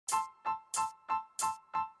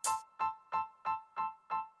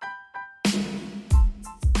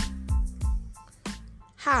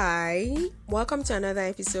Hi, welcome to another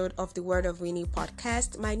episode of the Word of Winnie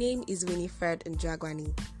podcast. My name is Winifred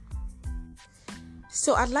Njagwani.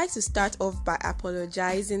 So I'd like to start off by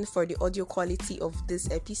apologizing for the audio quality of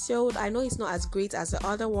this episode. I know it's not as great as the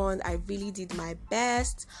other one. I really did my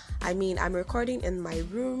best. I'm recording in my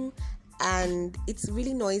room and it's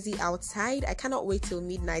really noisy outside. I cannot wait till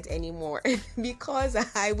midnight anymore because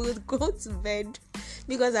I would go to bed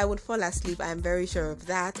because I would fall asleep. I'm very sure of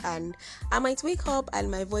that, and I might wake up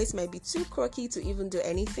and my voice might be too croaky to even do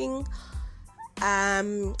anything.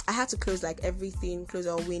 I had to close everything, close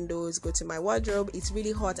all windows, go to my wardrobe. It's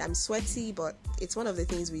really hot, I'm sweaty, but it's one of the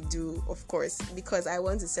things we do, of course, because I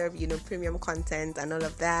want to serve, premium content and all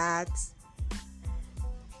of that.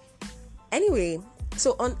 Anyway,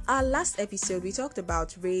 so on our last episode, we talked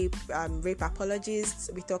about rape apologists.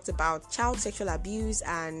 We talked about child sexual abuse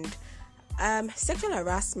and sexual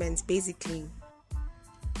harassment, basically.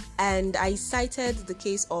 And I cited the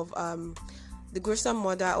case of the gruesome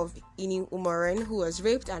murder of Ini Umoren, who was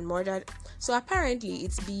raped and murdered. So apparently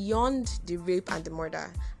it's beyond the rape and the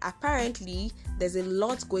murder. Apparently there's a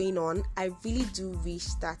lot going on. I really do wish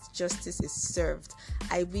that justice is served.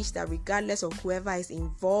 I wish that regardless of whoever is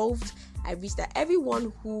involved, I wish that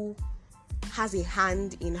everyone who has a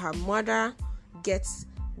hand in her murder gets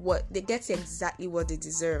exactly what they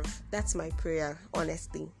deserve. That's my prayer,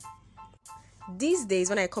 honestly. These days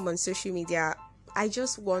when I come on social media, I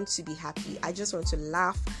just want to be happy. I just want to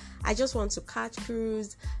laugh. I just want to catch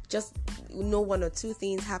cruise, just know one or two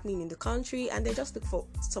things happening in the country, and then just look for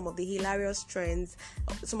some of the hilarious threads,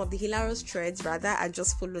 and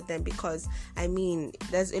just follow them, because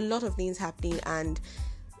there's a lot of things happening, and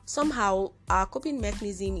somehow our coping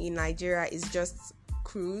mechanism in Nigeria is just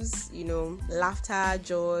cruise, laughter,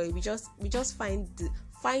 joy. We just find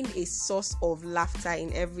a source of laughter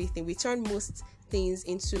in everything. We turn most things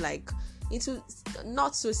into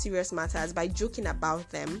not so serious matters by joking about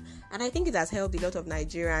them, and I think it has helped a lot of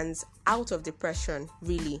Nigerians out of depression,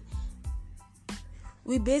 really.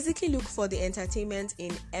 We basically look for the entertainment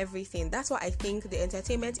in everything. That's why I think the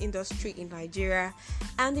entertainment industry in Nigeria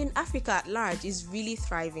and in Africa at large is really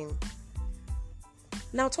thriving.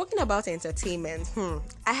 Now, talking about entertainment,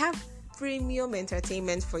 I have premium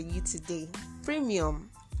entertainment for you today. Premium.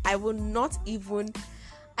 I do not even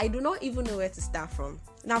know where to start from.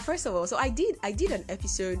 Now, first of all, so I did an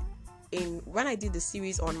episode when I did the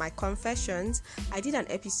series on my confessions. I did an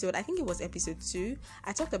episode, I think it was episode 2.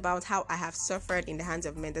 I talked about how I have suffered in the hands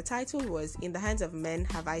of men. The title was "In the Hands of Men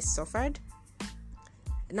Have I Suffered?"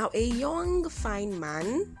 Now, a young, fine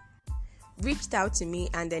man reached out to me,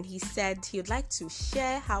 and then he said he would like to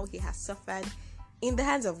share how he has suffered in the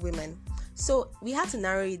hands of women. So we had to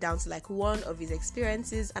narrow it down to one of his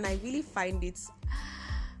experiences, and I really find it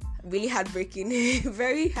really heartbreaking,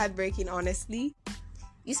 very heartbreaking, honestly.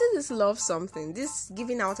 You see, this love something, this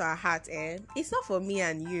giving out our heart, it's not for me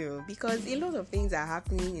and you, because a lot of things are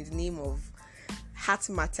happening in the name of heart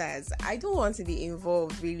matters. I don't want to be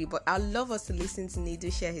involved, really, but I'd love us to listen to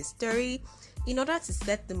Nedu share his story. In order to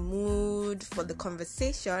set the mood for the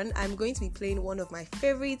conversation, I'm going to be playing one of my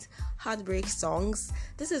favorite heartbreak songs.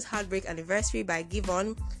 This is Heartbreak Anniversary by Give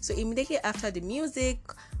On. So immediately after the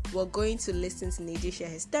music, we're going to listen to Nedu share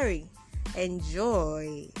his story.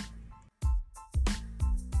 Enjoy!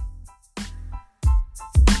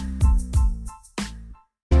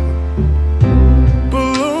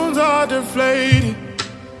 Balloons are deflating.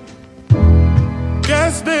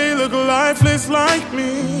 Guess they look lifeless like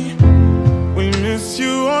me. We miss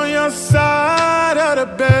you on your side of the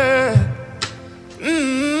bed.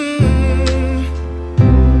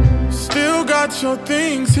 Still got your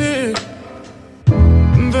things here.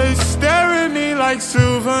 They stare at me like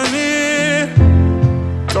souvenir.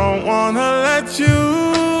 Don't wanna let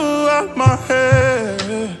you out my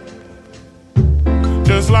head.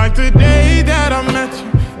 Just like the day that I met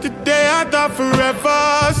you, the day I thought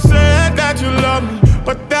forever. Said that you love me,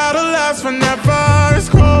 but that'll last forever. It's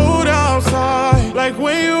cold outside, like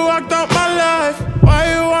when you walked out my life. Why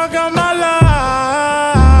you walk out my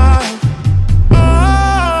life? I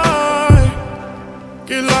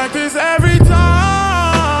get like this every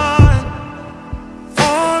time.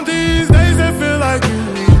 On these days that feel like you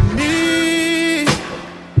and me.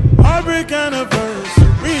 Heartbreak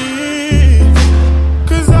anniversary.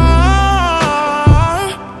 'Cause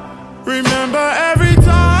I remember every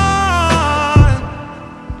time.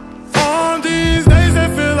 On these days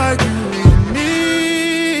that feel like you and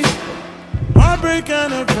me. Heartbreak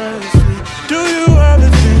anniversary. Do you ever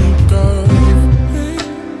think of me?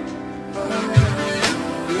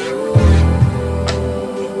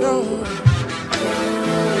 No.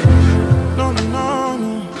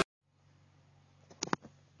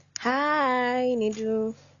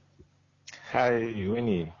 Hi,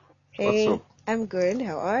 Winnie. What's Hey, up? I'm good.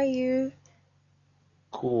 How are you?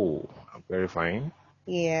 Cool. I'm very fine.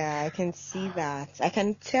 Yeah, I can see that. I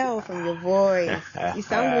can tell from your voice. You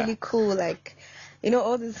sound really cool. Like,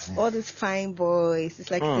 all these fine boys.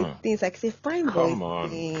 It's like the Hmm. things like say fine boys Come on.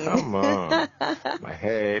 thing. Come on. My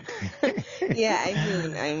head. Yeah,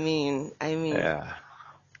 I mean. Yeah.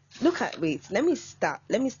 Wait, let me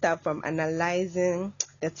start from analyzing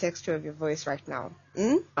the texture of your voice right now.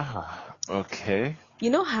 Okay. You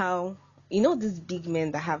know how, these big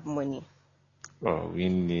men that have money. Oh,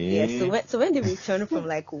 Yeah, so Winnie. when they return from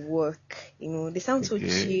like work, they sound so Okay.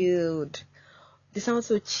 chilled. They sound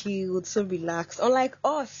so chilled, so relaxed. Unlike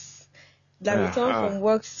us that Uh, return uh, from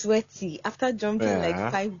work sweaty after jumping like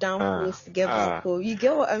yeah. 5 downfalls to get back home. You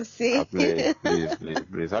get what I'm saying?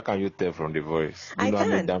 Please. How can you tell from the voice? Do you I know how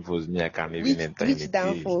many can. downfalls me I can even Which enter in which a day?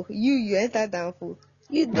 downfall? You enter downfall.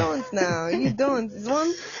 You don't now. You don't. It's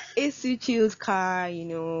one AC chilled car,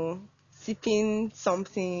 sipping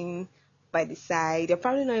something by the side. You're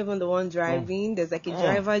probably not even the one Mm, driving. There's like a mm.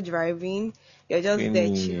 driver driving. You're just there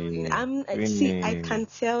chilling. Winnie. See, I Winnie. can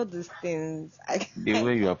tell these things. The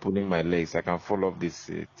way you are pulling my legs, I can fall off this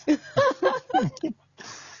seat.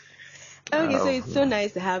 Okay, so Uh, it's so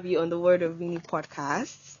nice to have you on the Word of Winnie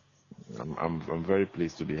podcast. I'm very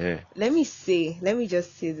pleased to be here. Let me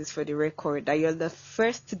just say this for the record that you're the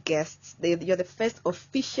first guest, you're the first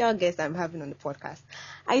official guest I'm having on the podcast.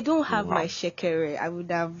 I don't have my Wow. shekere.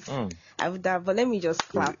 Mm. But let me just It's,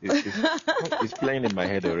 clap. it's playing in my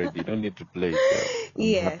head already. You don't need to play it.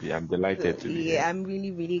 I'm Yes. happy. I'm delighted to be Yeah, here. I'm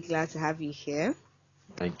really, really glad to have you here.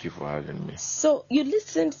 Thank you for having me. So you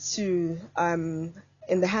listened to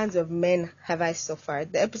In the Hands of Men Have I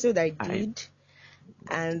Suffered, the episode I I did,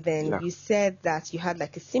 and then yeah. you said that you had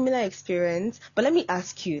like a similar experience. But let me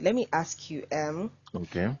ask you,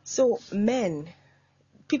 Okay. so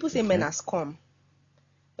people say men Okay. are scum.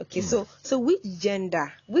 Okay, Mm. so which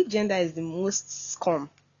gender is the most scum?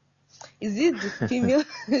 Is it the female?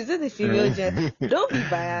 Is it the female gender? Don't be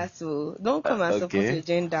biased, so don't come and support your Okay.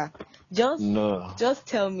 gender. Just No. just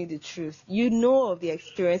tell me the truth. You know of the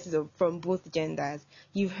experiences from both genders.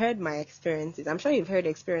 You've heard my experiences. I'm sure you've heard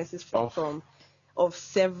experiences Off. from of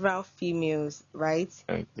several females, right?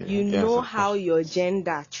 You Okay. Yes, know of how course. your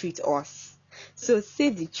gender treats us. So say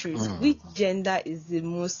the truth. Mm. Which gender is the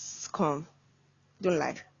most scum? Don't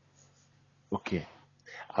lie. Okay.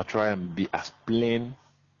 I'll try and be as plain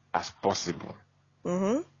as possible.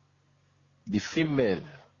 Mm-hmm. The female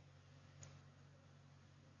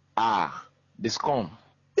are the scum.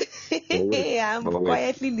 But wait, I'm but wait,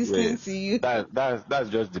 quietly listening wait. to you. That's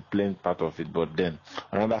just the plain part of it. But then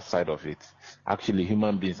another side of it, actually,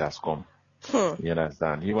 human beings are scum. Hmm. You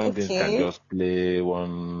understand? Human beings can Okay. just play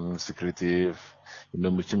one secretive,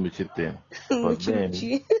 muchi thing. But Muchi then,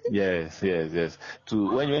 muchi. yes.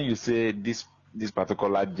 To when you say this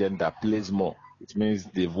particular gender plays more, it means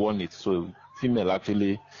they've won it. So female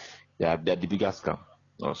actually, they're the biggest scam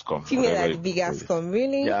or scum, Female whatever are the you call biggest it. scum.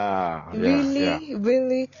 Really? Yeah.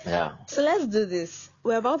 Really? Yeah. So let's do this.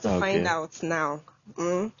 We're about to find Okay. out now,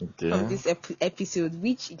 from Okay. this episode,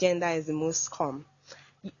 which gender is the most scum.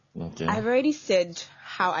 Okay. I've already said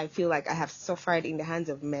how I feel like I have suffered in the hands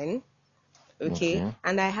of men. Okay, Okay.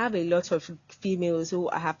 and I have a lot of females who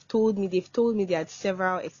they've told me they had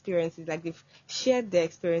several experiences, like they've shared their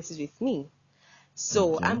experiences with me.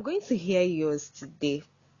 So Okay. I'm going to hear yours today,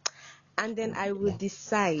 and then I will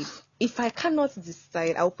decide. If I cannot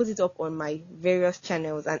decide, I'll put it up on my various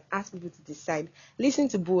channels and ask people to decide. Listen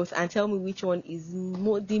to both and tell me which one is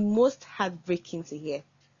the most heartbreaking to hear.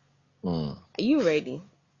 Mm. Are you ready?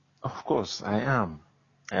 Of course, I am.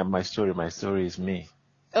 I am my story. My story is me.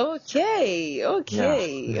 Okay, Yeah.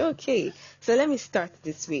 okay, okay. So let me start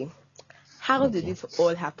this way. How did Okay. it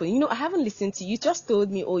all happen? I haven't listened to you. You just told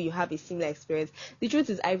me, oh, you have a similar experience. The truth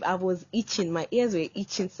is, I was itching. My ears were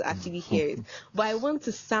itching to actually hear it. But I want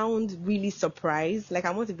to sound really surprised. Like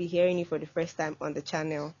I want to be hearing it for the first time on the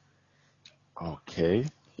channel. Okay.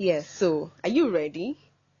 Yes. So, are you ready?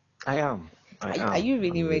 I am. I Are am. you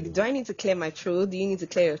really I'm ready? ready. Do I need to clear my throat? Do you need to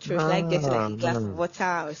clear your throat? Should I get you like No, a glass of no.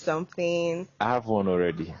 water or something? I have one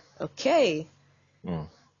already. Okay. Mm.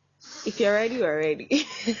 If you're ready, we're ready.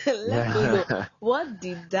 Let's go know. What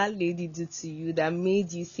did that lady do to you that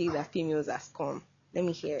made you say that females are scum? Let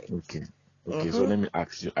me hear it. Okay. Okay. So Mm-hmm. let me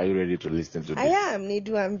ask you: are you ready to listen to I this? am,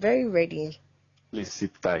 Nedu. I'm very ready. Please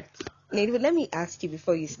sit tight. Nedu, let me ask you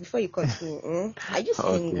before you continue. Are you Okay.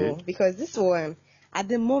 single? Because this one, at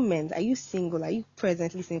the moment, are you single? Are you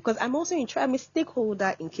presently single? Because I'm also I'm a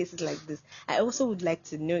stakeholder in cases like this. I also would like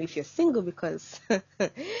to know if you're single, because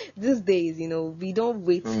these days, we don't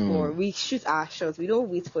wait we shoot our shots. We don't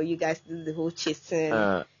wait for you guys to do the whole chasing.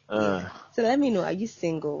 Yeah. So let me know, are you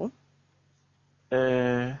single?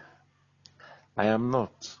 I am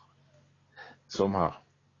not. Somehow.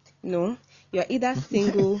 No, you're either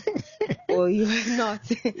single or you're not.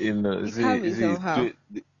 You can't be somehow.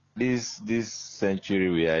 This century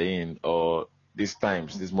we are in, or these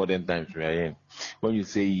modern times we are in, when you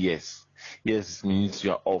say yes means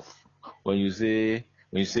you are off. When you say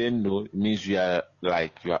no, it means you are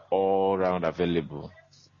all round available.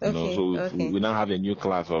 Okay, So okay. we now have a new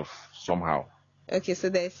class of somehow. Okay, so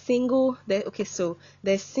there's single. So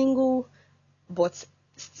there's single, but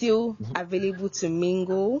still available to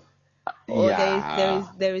mingle. Or Yeah.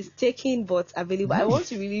 there is taking but available. I want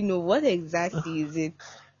to really know, what exactly is it?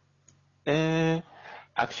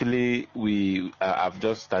 Actually, I've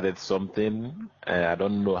just started something. I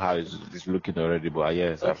don't know how it's looking already, but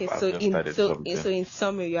yes, Okay, I've just started something. so in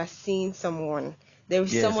summary, you are seeing someone. There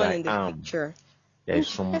is Yes, someone I in the am. picture. There is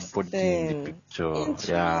somebody in the picture.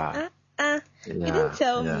 Yeah. You didn't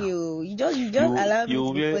tell me. You just allowed me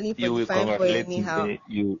to be falling for you the will fine boy congratulate anyhow. me.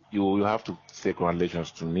 You will have to say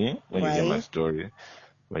congratulations to me when you hear my Why? story.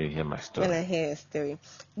 When you hear my story. When I hear your story.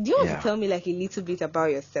 Do you want to tell me like a little bit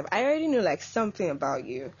about yourself? I already know like something about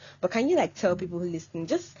you, but can you like tell people who listen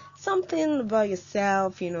just something about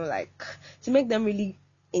yourself, like to make them really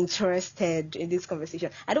interested in this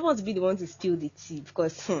conversation? I don't want to be the one to spill the tea,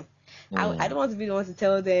 because I don't want to be the one to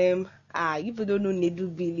tell them, you people don't know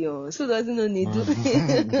Nedu billions. Who doesn't know Nedu?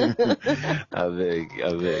 I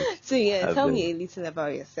beg. So yeah, tell me a little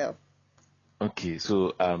about yourself. Okay,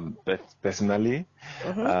 so personally,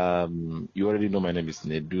 you already know my name is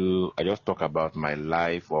Nedu. I just talk about my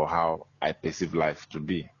life, or how I perceive life to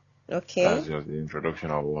be. Okay. That's just the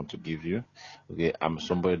introduction I want to give you. Okay, I'm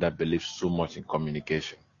somebody that believes so much in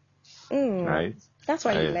communication. Right? That's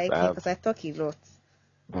why you like me, because I talk a lot.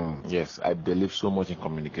 Yes, I believe so much in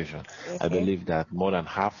communication. Okay. I believe that more than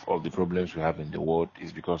half of the problems we have in the world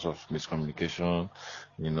is because of miscommunication,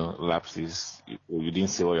 lapses. You didn't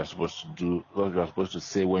say what you're supposed to do, what you're supposed to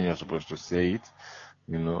say when you're supposed to say it,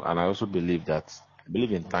 and I also believe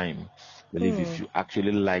in time. I believe if you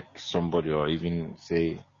actually like somebody, or even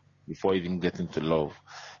say, before even getting to love,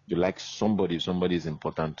 you like somebody is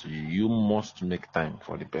important to you, you must make time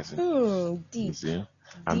for the person. Deep. You see?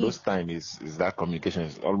 And those time is that communication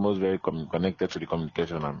is almost very connected to the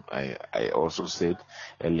communication I also said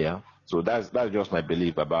earlier. So that's just my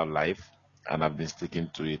belief about life, and I've been sticking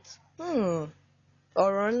to it.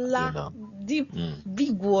 Oronla, deep,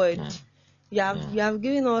 big word. You have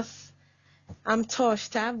given us. I'm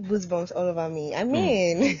touched. I have goosebumps all over me. I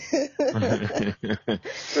mean,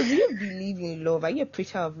 so do you believe in love? Are you a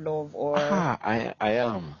preacher of love, or? I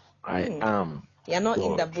am. You're not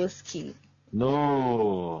in the Boski.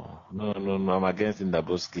 No. I'm against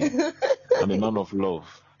Indaboski. I'm a man of love.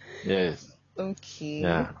 Yes. Okay.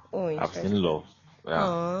 Yeah. I've seen love. Yeah.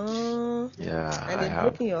 Aww. Yeah. And they've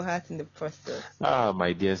broken your heart in the process.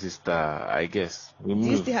 My dear sister, I guess. Do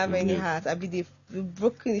you still have any heart? I mean, they've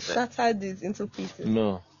broken, shattered it into pieces.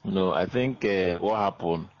 No. I think what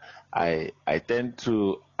happened, I tend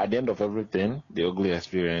to, at the end of everything, the ugly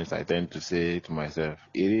experience, I tend to say to myself,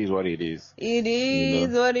 it is what it is. It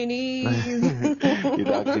is what it is. It's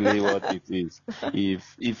actually what it is.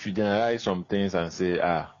 If you generalize some things and say,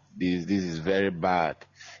 this is very bad,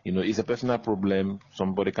 it's a personal problem.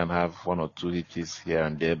 Somebody can have one or two hitches here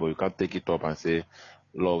and there, but you can't take it up and say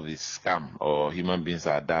love is scam, or human beings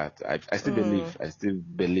are that. I still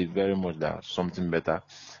believe very much that something better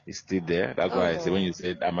is still there. That's why I say, when you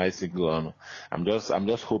said, am I single or no, I'm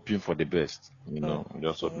just hoping for the best. I'm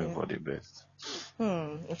just hoping for the best.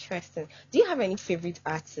 Interesting. Do you have any favorite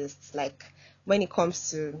artists, like when it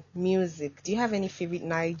comes to music? Do you have any favorite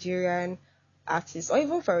Nigerian artists, or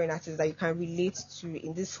even foreign artists, that you can relate to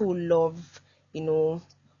in this whole love,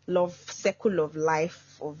 love circle of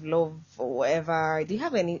life, of love, or whatever? Do you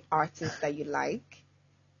have any artists that you like?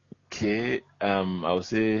 Okay, I would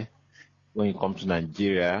say, when it comes to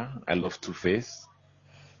Nigeria, I love Two-Face.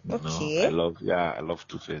 Okay. I love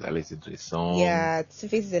Two-Face. I listen to his song. Yeah,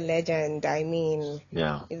 Two-Face is a legend. I mean,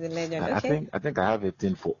 he's a legend. Okay. I think I have a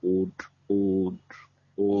thing for old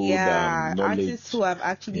knowledge. Artists who have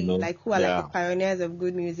actually who are like the pioneers of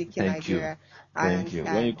good music in Nigeria. Thank you.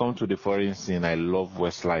 When you come to the foreign scene, I love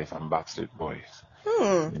Westlife and Backstreet Boys.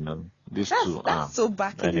 These two. That's so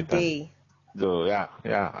back in the day. So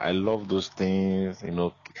yeah, I love those things.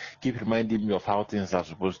 Keep reminding me of how things are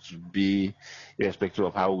supposed to be, irrespective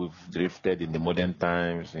of how we've drifted in the modern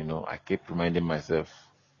times. I keep reminding myself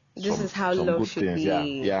This some is how some love good should things. Yeah,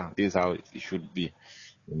 be. yeah, this is how it should be.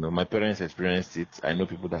 My parents experienced it. I know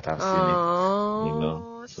people that have seen it.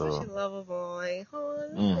 Oh, such a So. lover boy. Oh,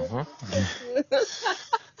 Hmm.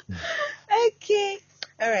 okay.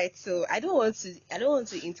 All right. So I don't want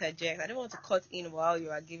to interject. I don't want to cut in while you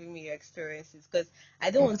are giving me your experiences because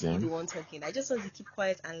I don't want to be Okay. the one talking. I just want to keep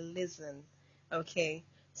quiet and listen. Okay.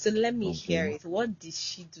 So let me hear Okay. it. What did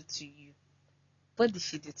she do to you? What did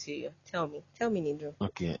she do to you? Tell me. Tell me, Nedu.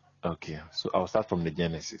 Okay. Okay. So I'll start from the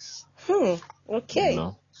genesis. Hmm. You Okay.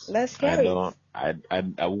 know, Let's I hear it. don't. I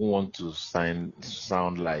won't want to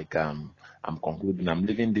sound like I'm concluding. I'm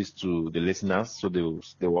leaving this to the listeners, so they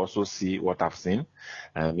will also see what I've seen.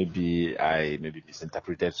 Maybe I maybe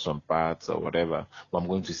misinterpreted some parts or whatever. But I'm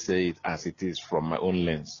going to say it as it is from my own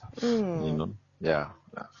lens. Hmm. Yeah,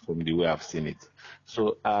 from the way I've seen it.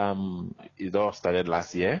 So it all started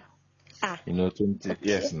last year. Ah. 20 Okay.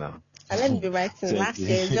 years now. And let me be writing. Last 20.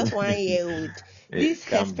 year is just 1 year old. This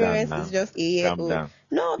Calm down experience is now. just a year Calm old. down.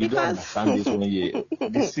 No, You don't because understand this 1 year.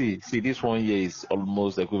 This 1 year is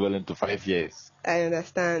almost equivalent to 5 years. I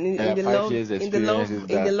understand in the Five love years in the love experience is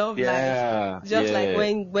in the that. love life. Yeah, Just like yeah.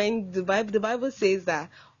 when the Bible says that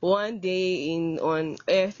one day in on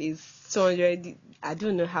earth is 200. I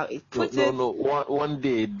don't know how it No, put no, it. no. One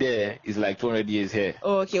day there is like 200 years here.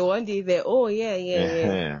 Oh, okay, one day there. Oh, yeah, yeah,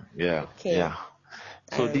 yeah. Yeah, Okay, yeah.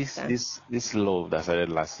 I So this understand. this this love that started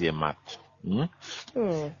last year, March.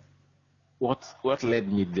 Hmm. What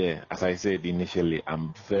led me there? As I said initially,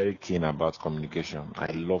 I'm very keen about communication.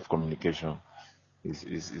 I love communication.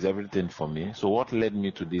 Is everything for me. So what led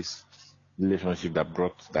me to this relationship that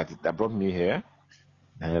brought me here,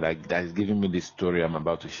 and that is giving me the story I'm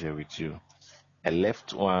about to share with you. I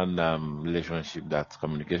left one relationship that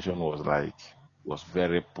communication was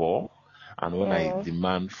very poor, and when I Oh.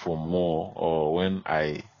 demand for more, or when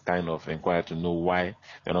I kind of inquire to know why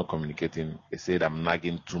they're not communicating, they said I'm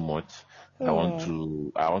nagging too much. Hmm. I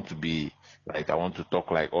want to be like, I want to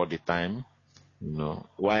talk like all the time.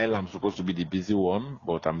 While I'm supposed to be the busy one,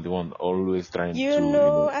 but I'm the one always trying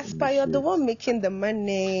to, Aspire, you're the initiate. one making the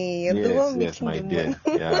money. You're the Yes, one yes, making my the money. dear.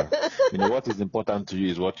 Yeah. What is important to you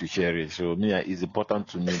is what you cherish. So me, it's important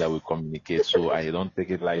to me that we communicate. So I don't take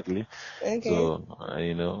it lightly. Okay. So,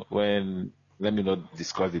 let me not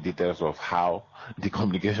discuss the details of how the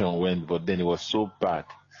communication went, but then it was so bad.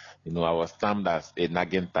 I was termed as a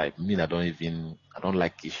nagging type. I don't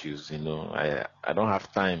like issues. I don't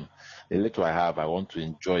have time. The little I have, I want to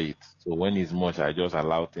enjoy it. So when it's much, I just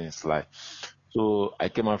allow things slide. So I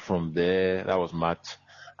came out from there. That was March,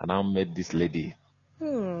 and I met this lady.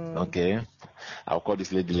 Hmm. Okay, I'll call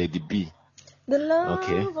this lady Lady B. The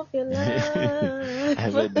Okay, love of your I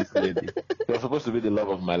life. met this lady. She was supposed to be the love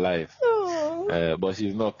of my life, Oh. but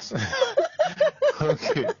she's not.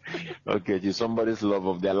 Okay, okay, she's somebody's love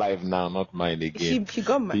of their life now, not mine again. She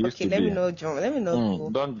got my She used okay. to Let me be. not jump. Let me not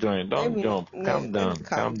go. Don't join, Let don't me jump. no. Calm Let me down,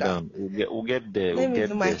 calm calm down. down. We'll get there. Let We'll me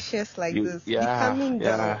do get my there. chest like You, this. Be yeah, calming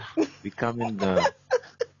down. yeah. Be coming down.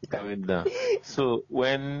 Be coming down. So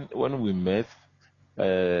when we met,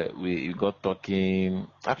 we got talking.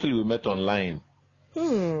 Actually, we met online.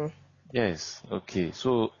 Hmm. Yes. Okay.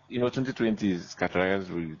 So 2020 is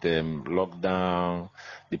characterized with lockdown,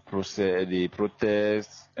 the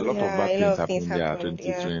protests. A lot of Yeah, bad a lot things of things happened there. happened.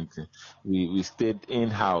 Yeah. 2020. We stayed in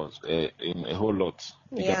house in a whole lot,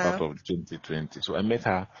 bigger part Yeah. of 2020. So I met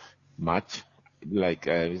her March. Like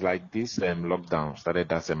it's like this lockdown started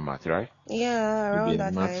that same March, right? Yeah. Maybe Around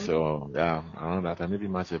in that March, time. or yeah, around that time, maybe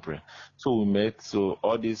March, April. So we met. So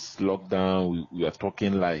all this lockdown, we are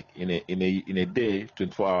talking like in a day,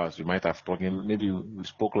 24 hours. We might have talking. Maybe we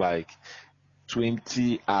spoke like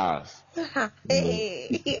 20 hours. If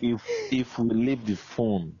Hey. if we leave the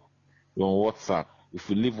phone on WhatsApp, if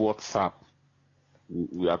we leave WhatsApp,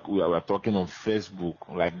 we are talking on Facebook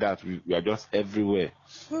like that. We are just everywhere.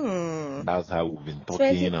 Hmm. That's how we've been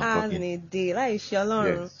 20 talking and hours in talking. a day. That is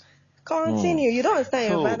shalom. Yes. Hmm. Continue. You don't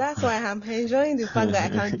understand, but So. that's why I'm enjoying the fact that I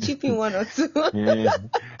can chip in one or two. Yeah.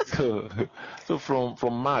 So, so from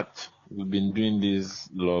March, we've been doing this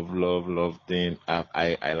love thing.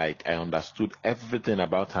 I understood everything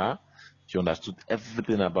about her. She understood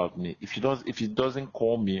everything about me. If she doesn't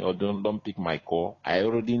call me or don't pick my call, I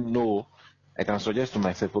already know. I can suggest to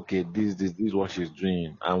myself, okay, this is what she's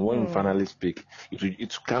doing. And when we Hmm. finally speak,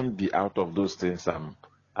 it can't be out of those things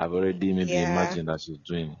I've already maybe Yeah. imagined that she's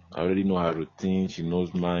doing. I already know her routine. She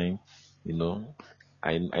knows mine, you know.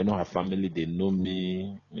 I know her family, they know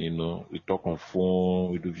me, we talk on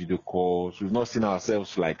phone, we do video calls. We've not seen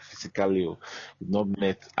ourselves like physically, or we've not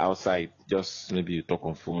met outside, just maybe we talk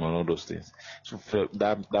on phone and all those things. So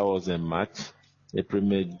that was in March, April,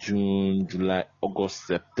 May, June, July, August,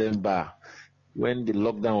 September. When the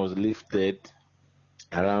lockdown was lifted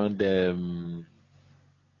around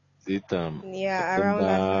Yeah, around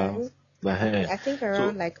that September. time. I think So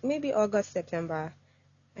around like maybe August, September.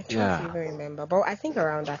 I can't yeah. even remember, but I think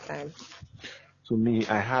around that time. So me,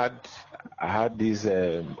 I had this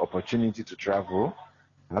opportunity to travel.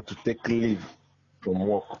 I had to take leave from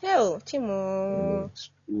work, Oh, you Chimo.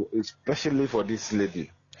 especially for this lady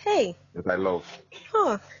Hey. that I love.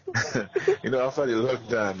 Huh. After the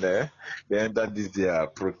lockdown, they entered this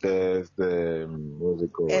protest, what's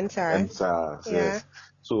it called? Enter. NSAS, Yeah. yes.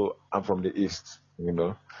 So I'm from the east,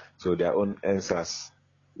 so their own NSAS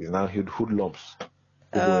is now hoodlums.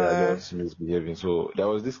 People are just misbehaving. So there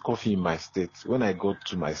was this coffee in my state. When I got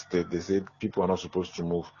to my state, they said people are not supposed to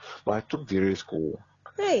move, but I took the risk. Oh,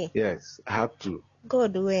 Hey. yes, I had to.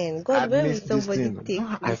 God, I when will missed this somebody thing.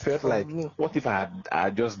 take I risk felt from like, me? what if I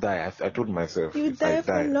just die? I told myself, You if I die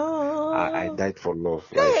for die, I love. died for love.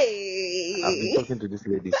 Like, I've been Hey. talking to this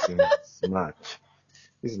lady since March.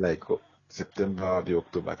 It's like September or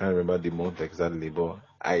October. I can't remember the month exactly, but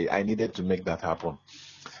I needed to make that happen.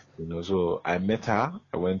 So I met her.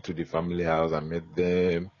 I went to the family house. I met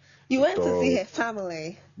them. You We went to see her talked.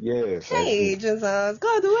 family. Yes, I Hey, did. Jesus.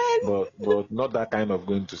 God, when? But not that kind of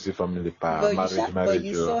going to see family pa But marriage.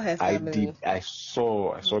 you saw her I did. family. I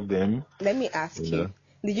saw them. Let me You ask you. know.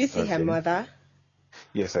 Did you see her Okay. mother?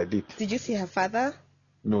 Yes, I did. Did you see her father?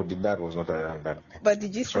 No, the dad was not around that day. But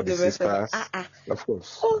did you I see saw the the rest of sisters. Of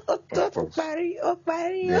course. Of course. Oh,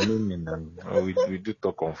 They know me now. We do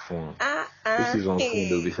talk on phone. If she's on phone,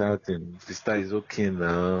 they'll be hey. shouting, "Sister is okay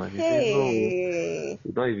now." She said, "No, Hey.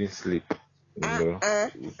 we don't even sleep."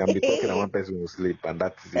 We can be talking and Hey. one person will sleep, and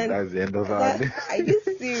that's it. And That's the end of our that, day. are you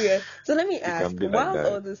serious? So let me It ask, can be like while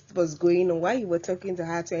that. all this was going on, while you were talking to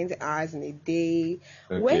her 20 hours in a day,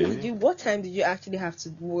 Okay. what time did you actually have to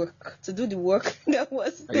work, to do the work that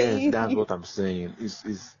was Yes, paying that's you? what I'm saying.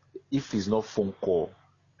 Is if it's not phone call,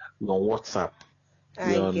 you're on WhatsApp,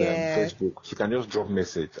 you're I on guess. Facebook, she can just drop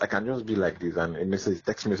message. I can just be like this, and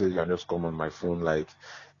text message can just come on my phone. Like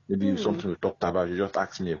maybe something we talked about, you just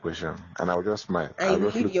ask me a question, and I'll just smile. And I'll you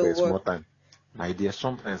just leave look for your a small work. time. My dear,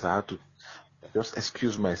 sometimes I had to just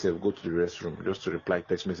excuse myself, go to the restroom, just to reply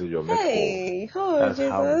text message or make call. Hey, oh That's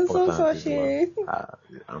how Jesus, so important it was. sorry.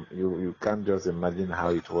 You can't just imagine how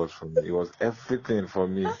it was for me. It was everything for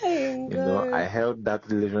me. Hi, I God. held that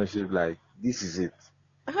relationship like this is it.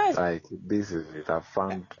 Hi. Like this is it. I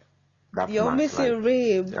found that You're match. Like, missing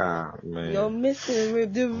rib. You're man. missing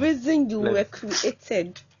rib. The reason you Let were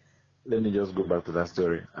created. Let me just go back to that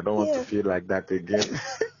story. I don't want to Yeah. feel like that again.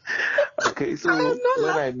 Okay, I was so not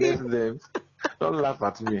when I met laughing. them, don't laugh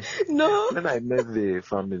at me. No. When I met the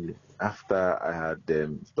family, after I had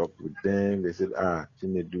talked with them, they said,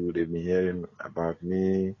 Nedu, they've been hearing about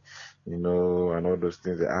me, and all those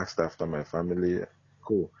things. They asked after my family.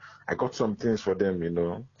 Cool. I got some things for them,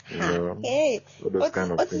 Ha. Hey, all those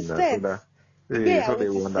kind of what is things. So that? that, hey, Where so they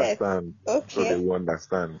what will is that? understand. So they Okay. will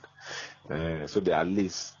understand. So they at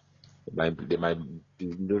least, they might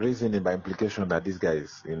be reasoning by implication that these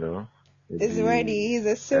guys, Is maybe ready. He's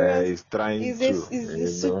a serious. is trying to, He's a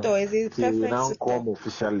suitor. He's a till we perfect now suitor. come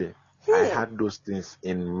officially. I Hmm. had those things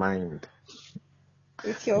in mind,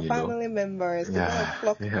 With your you know. family members to go and Yeah,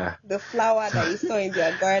 pluck yeah. the flower that you saw in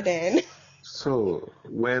their garden. So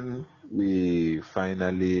when we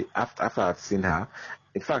finally, after I'd seen her,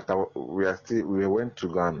 in fact, we went to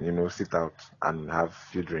go and sit out and have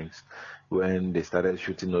few drinks. When they started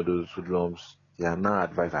shooting all those hoodlums, they are now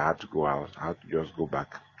advised I had to go out. I had to just go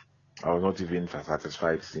back. I was not even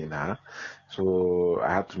satisfied seeing her, so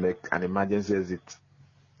I had to make an emergency exit,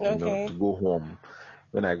 to Okay. go home.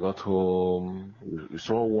 When I got home, we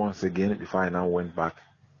saw once again before I now went back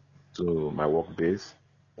to my work base.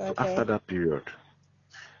 So after Okay. that period,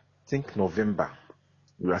 think November.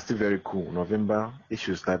 We were still very cool. November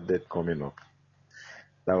issues started coming up.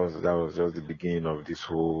 That was just the beginning of this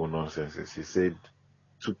whole nonsense. She said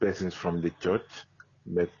two persons from the church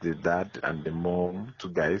met the dad and the mom, two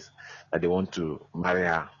guys, that they want to marry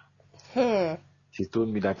her. Hmm. She told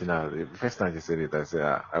me that the first time she said it,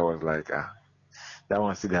 I was like, that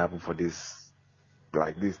one still happen for this,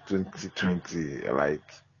 like this 2020, like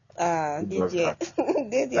who Did does you? that?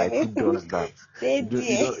 Did Like who you? does that? You Did don't,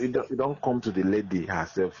 you you? don't, you don't, you don't come to the lady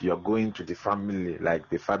herself. You're going to the family, like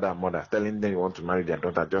the father and mother, telling them you want to marry their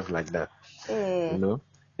daughter just like that. Hmm. You know,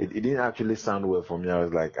 it didn't actually sound well for me. I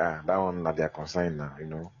was like, that one not their concern now,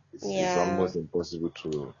 It's Yeah. almost impossible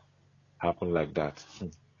to happen like that.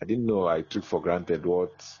 I didn't know. I took for granted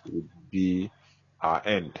what would be our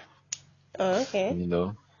end, Oh, okay.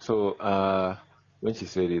 So when she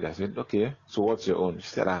said it, I said, okay, so what's your own? She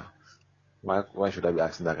said, why should I be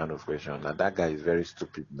asking that kind of question? Now that guy is very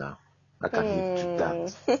stupid now. How can he do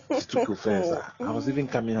that? She took offense. I was even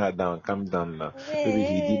calming her down, calm down now. Maybe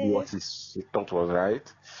he did what he thought was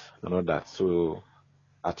right and all that. So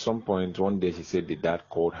at some point, one day she said the dad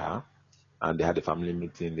called her and they had a family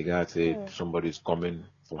meeting. The guy said somebody is coming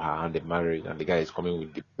for her and the marriage, and the guy is coming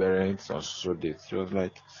with the parents on so this. She was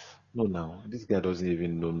like, no, now this guy doesn't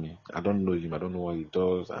even know me. I don't know him. I don't know what he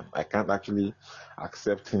does, and I can't actually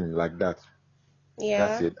accept him like that.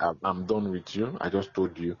 That's Yeah. it. I'm done with you. I just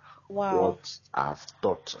told you Wow. what I've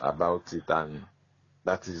thought about it, and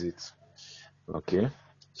that is it. Okay.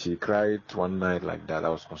 She cried one night like that. I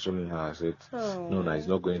was consoling her. I said, no, no, it's Oh.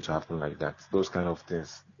 not going to happen like that. Those kind of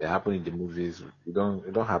things, they happen in the movies. It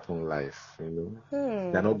don't happen live.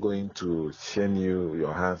 They're not going to chain you,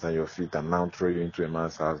 your hands and your feet, and now throw you into a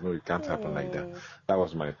man's house. No, it can't happen like that. That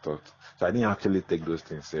was my thought. So I didn't actually take those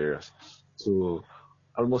things serious. So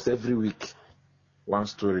almost every week, one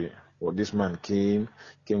story. Well, this man came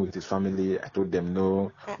with his family. I told them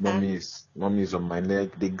no, mommy is on my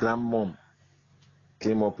neck. The grandmom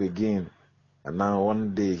came up again. And now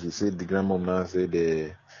one day he said the grandmom now said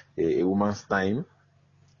a woman's time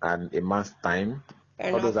and a man's time.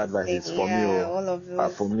 Are All those not the same. advices for me Yeah, or all of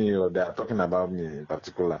those. they are talking about me in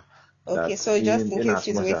particular. Okay, That so just in in case as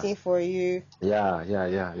she's much waiting as for you.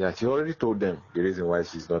 yeah. She already told them the reason why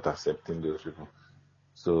she's not accepting those people.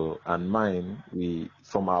 So and mine, we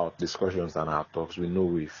from our discussions and our talks, we know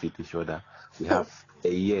we fit each other. We have a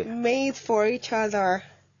year. Made for each other.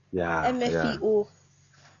 Yeah, yeah. MFEO.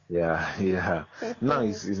 Yeah, yeah. Now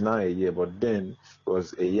it's now a year, but then it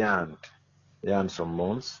was a year and some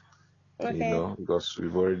months, Okay. because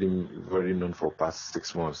we've already known for past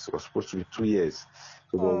 6 months. It was supposed to be 2 years.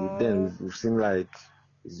 So, but then Oh. we've seen like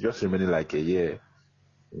it's just remaining like a year,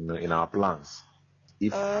 in our plans.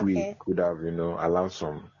 If we Okay. could have, allowed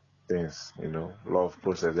some things, love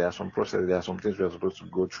process. There are some things we are supposed to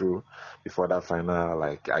go through before that final,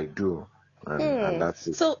 like I do, and that's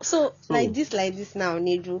it. So So, like this now,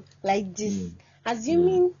 Nedu, like this. mm,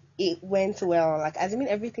 mm, Assuming it went well, like assuming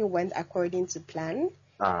everything went according to plan,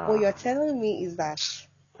 what you're ah. telling me is that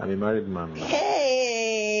I'm a married man now.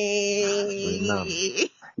 Now, hey.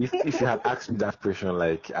 if you had asked me that question,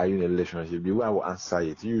 like, are you in a relationship? The way I will answer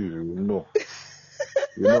it, you know,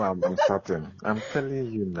 I'm certain. I'm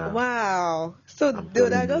telling you now. Wow. So I'm they're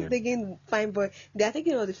telling just you. taking fine boy. They're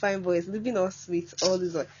taking all the fine boys, leaving us with all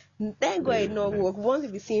these ones. Thank God it not Yeah. work. We want to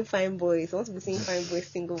be seeing fine boys. We want to be seeing fine boys,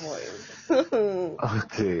 single boys.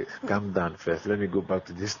 Okay, calm down first. Let me go back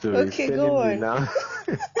to this story. It's Okay, go paining me on. now.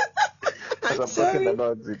 As I'm I'm talking sorry.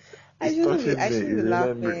 about it, I it's shouldn't be touching I me. shouldn't be It's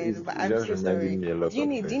remembering. laughing, but It's I'm just so sorry. reminding me a lot of Do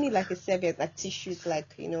you things. need like a serviette, like tissue to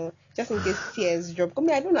like, just in case tears drop? I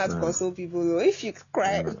mean, I don't know how to No, console people though. If you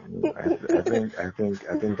cry. no.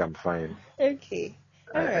 I think I'm fine. Okay.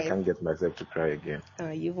 All I right. can't get myself to cry again.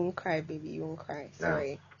 You won't cry, baby. You won't cry. Yeah.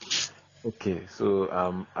 Sorry. Okay, so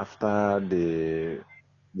after the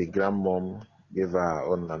grandmom gave her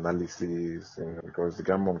own analysis, because the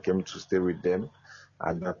grandmom came to stay with them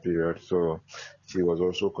at that period, so she was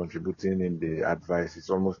also contributing in the advice. It's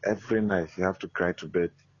almost every night she have to cry to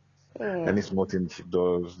bed. Hmm. Any small thing she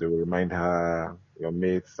does, they will remind her, your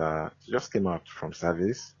mates. She just came out from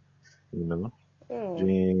service, you know, Hmm.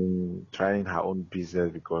 trying her own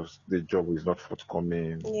business because the job is not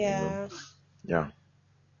forthcoming. Yeah. Yeah.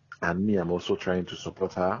 And me, I'm also trying to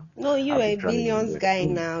support her. No, you're I've a been trying my billions best. guy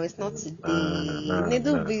now. It's not today. They No,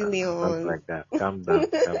 do no, no, not billions. like that. Calm down,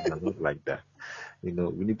 not like that. We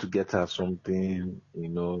need to get her something.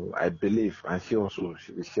 I believe, and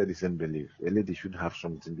we share the same belief. A lady should have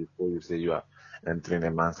something before you say you are entering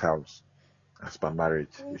a man's house as per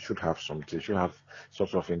marriage. You should have something. You should have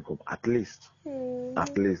source of income, at least.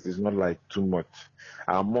 At Hmm. least it's not like too much.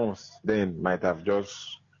 Our moms then might have just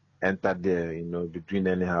entered there, between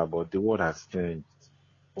anyhow, but the world has changed,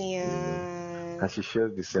 you know. Yeah. And she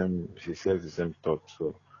shares the same thought.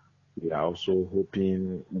 So we are also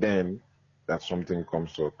hoping then that something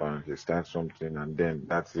comes up and she starts something and then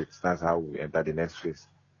that's it. That's how we enter the next phase.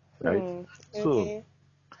 Right? Hmm. So Okay.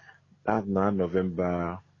 that now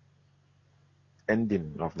November,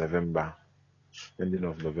 ending of November,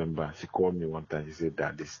 she called me one time. She said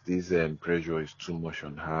that this pressure is too much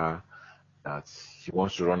on her, that she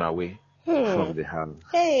wants to run away Hmm. from the house.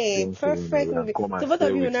 She Hey, wants to run perfect away and movie. come and So both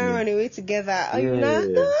stay of you with now me. run away together. Are you now?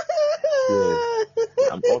 Yes, yes.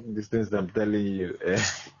 And all these things that I'm telling you,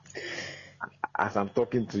 as I'm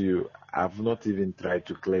talking to you, I've not even tried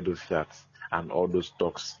to clear those chats and all those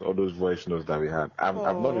talks, all those voice notes that we had. I've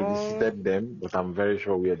not really revisited them, but I'm very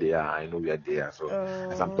sure where they are. I know where they are. So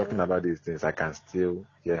as I'm talking about these things, I can still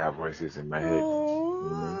hear her voices in my head.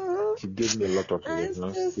 She gave me a lot of I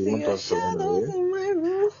suggestions. still She see wants your us to run shadows away. in my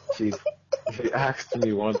room. She asked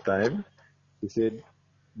me one time, she said,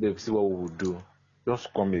 "Babe, see what we will do.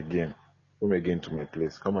 Just come again. Come again to my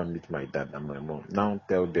place. Come and meet my dad and my mom. Now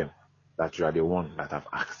tell them that you are the one that have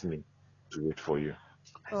asked me to wait for you."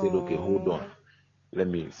 I said, "Okay, hold on. Let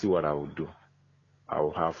me see what I will do. I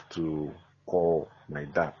will have to call my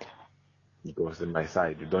dad because in my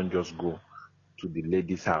side, you don't just go to the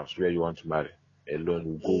lady's house where you want to marry alone.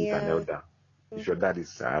 You go with an Yeah. elder. If your dad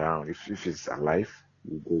is around, if he's alive,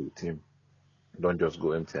 you go with him. Don't just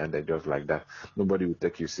go empty-handed just like that. Nobody will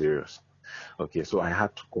take you serious." Okay, so I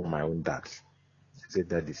had to call my own dad. I said,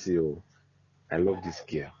 "Daddy, see, oh, I love this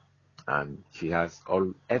girl, and she has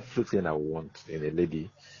everything I want in a lady,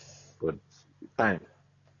 but time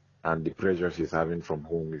and the pressure she's having from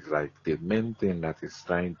home is like the main thing that is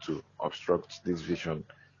trying to obstruct this vision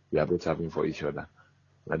we are both having for each other."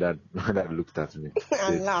 My dad looked at me,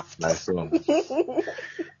 And said, laughed. "My son,"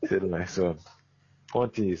 said, "My son, one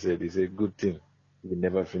thing he said is a good thing. We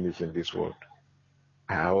never finish in this world."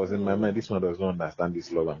 I was in my mind, this man does not understand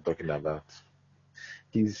this love I'm talking about.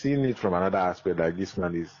 He's seeing it from another aspect, like this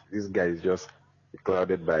guy is just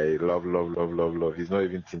clouded by love, love, love, love, love. He's not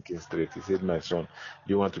even thinking straight. He said, "My son,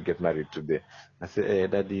 do you want to get married today?" I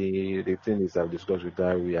said, "Daddy, the thing is I've discussed with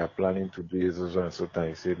her, we are planning to do it so and so time."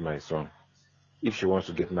 He said, "My son, if she wants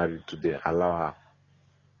to get married today, allow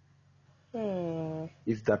her.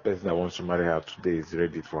 If that person that wants to marry her today is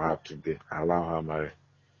ready for her today, allow her marry.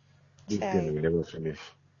 This thing will never finish."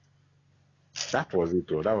 That was it,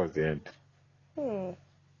 though. That was the end.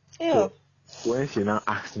 Yeah. So when she now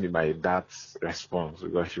asked me my dad's response,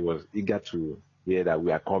 because she was eager to hear that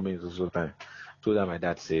we are coming so time, so that my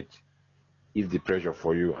dad said, "If the pressure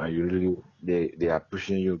for you and you really they are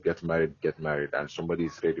pushing you, get married, and somebody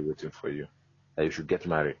is ready waiting for you, that you should get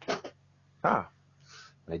married." Ah,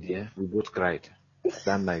 my dear, we both cried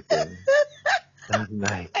that night. That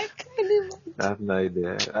night, I can't even. that night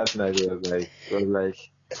it was like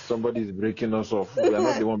somebody's breaking us off. We are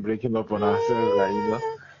not the one breaking up on ourselves,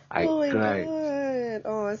 I Oh my cried. god.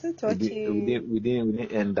 Oh, it's so We didn't, we touching. didn't, we didn't, we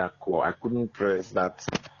didn't end that call. I couldn't press that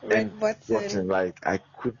end Red button. button. Like I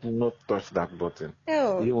could not touch that button.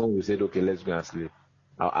 Oh. Even when we said, "Okay, let's go and sleep,"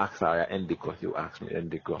 I'll ask her, "I end the call." He'll ask me,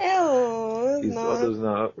 "End the call." Oh, it's It's all not those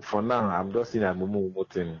now. For now, I'm just seeing a mumu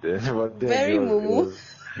thing. But then very it mumu. was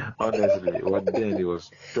honestly. But then it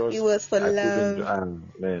was It just was for I couldn't. love.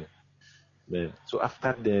 Man. So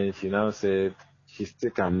after then, she now said she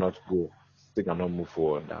still cannot go, still cannot move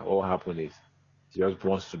forward. That what happened is she just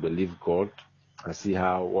wants to believe God and see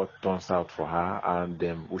how what turns out for her,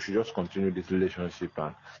 and we should just continue this relationship.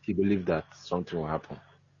 And she believed that something will happen.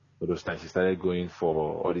 So those times she started going for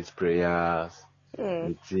all these prayers,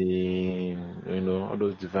 meeting, all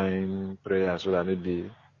those divine prayers, so that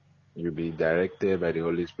maybe you'll be directed by the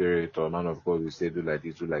Holy Spirit, or man of God will say, "Do like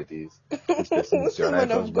this, do like this. This person is your right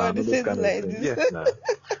Man of husband," God, all this those is kind of like things. this. Yes, now.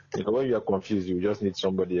 When you are confused, you just need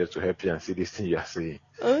somebody else to help you and see this thing you are saying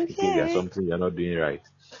in case there's Okay. something you're not doing right.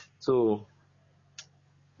 So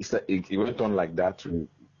it went on like that.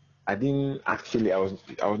 I didn't actually, I was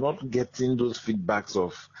not getting those feedbacks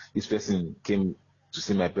of this person came to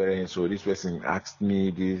see my parents, or this person asked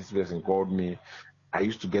me, this person called me. I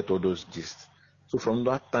used to get all those gists. So from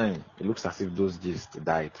that time, it looks as if those gists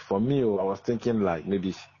died. For me, I was thinking like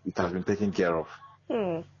maybe it has been taken care of.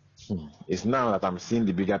 It's now that I'm seeing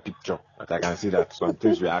the bigger picture that I can see that some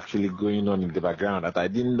things were actually going on in the background that I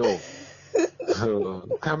didn't know. So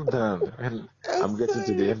calm down. And I'm I'm getting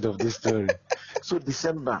to the sorry. end of this story. So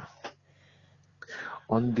December,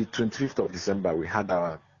 on the 25th of December, we had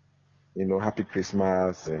our, Happy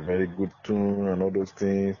Christmas, a very good tune and all those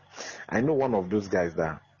things. I know one of those guys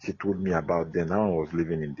that she told me about then. Now I was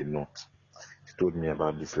living in the north. She told me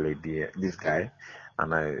about this lady, this guy,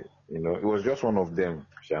 and it was just one of them.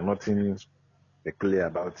 She had nothing clear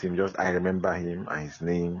about him. Just I remember him and his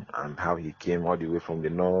name and how he came all the way from the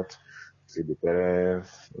north, see the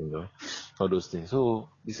parents, all those things. So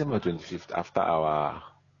December 25th, after our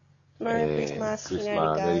Merry Christmas,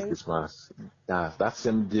 Christmas, Merry shenanigans. Christmas. That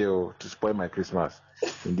same day to spoil my Christmas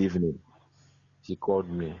in the evening, he called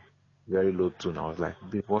me, very low tone. I was like,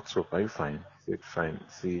 "Babe, what's up? Are you fine?" He said, "Fine."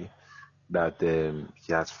 See that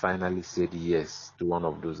he has finally said yes to one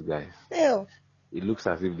of those guys. Ew. it looks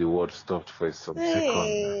as if the world stopped for some second.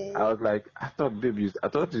 Hey, I was like, I thought you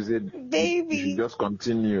said you should baby, just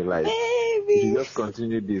continue, like, you should baby. just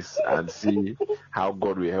continue this and see how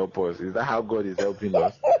God will help us. Is that how God is helping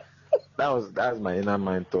us? That's my inner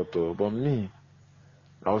mind thought. Oh. But me,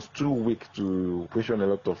 I was too weak to question a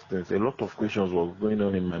lot of things. A lot of questions were going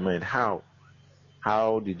on in my mind. How?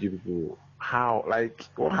 How did you people? How? Like,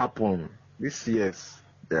 what happened? This yes,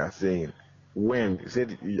 they are saying. When? You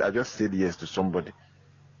said, I just said yes to somebody.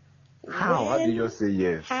 How? How do you When? just say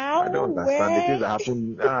yes? I How? don't understand. The things Where? that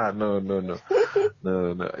happen. Ah, no, no, no.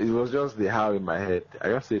 No, no. It was just the how in my head. I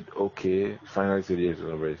just said, okay. Finally said yes to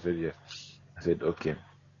somebody. Said yes. I said, okay.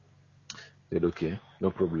 Said, okay.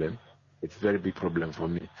 No problem. It's a very big problem for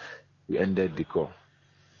me. We ended the call.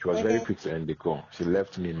 She was very Okay. quick to end the call. She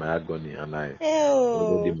left me in my agony and I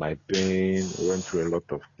followed in Ew. my pain, went through a lot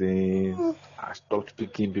of things. I stopped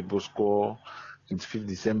picking people's call. 25th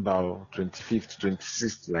December, 25th,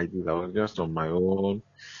 26th, like this. I was just on my own.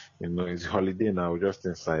 It's holiday now, just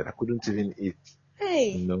inside. I couldn't even eat.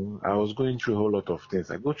 Hey. I was going through a whole lot of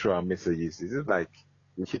things. I go through our messages. Is it like,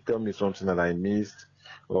 did she tell me something that I missed?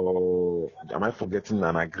 Or am I forgetting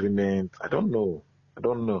an agreement? I don't know.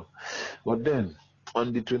 But then,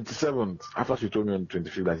 on the 27th, after she told me on the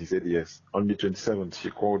 25th that she said yes, on the 27th, she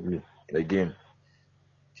called me again.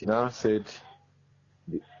 She now said,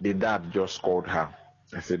 the dad just called her.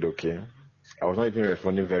 I said, okay. I was not even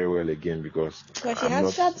responding very well again because Because she I'm has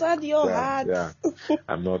not, shattered your yeah, heart. yeah.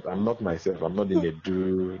 I'm not myself. I'm not in a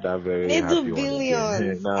do that very Nedu happy one again.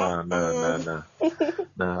 billions. Nah, nah, nah, nah.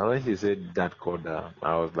 Nah, when she said that called her,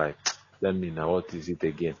 I was like, tell me now, what is it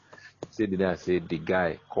again? She said, I said the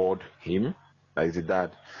guy called him, like the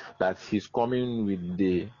dad, that he's coming with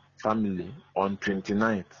the family on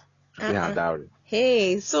 29th to pay her dowry.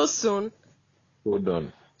 Hey, so soon. Hold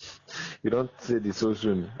on. You don't say this so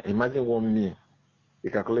soon. Imagine me, the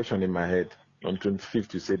calculation in my head. On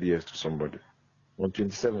 25th, you said yes to somebody. On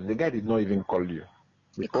 27th, the guy did not even call you.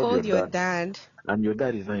 He He called your called your dad. dad. And your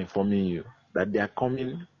dad is now informing you that they are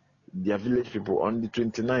coming, their village people, on the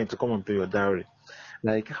 29th to come and pay your dowry.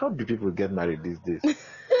 Like, how do people get married these days?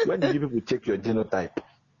 When did you people check your genotype?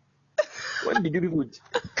 When did you people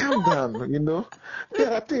calm down?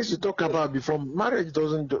 There are things you talk about before marriage it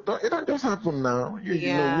don't just happen now. Winnie,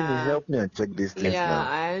 Yeah. help me and check these things Yeah, now.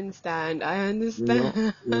 I understand. I You know,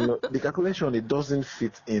 understand. the calculation, it doesn't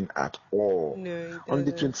fit in at all. No, it On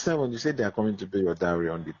the doesn't. 27th, you said they are coming to pay your dowry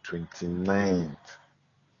on the 29th.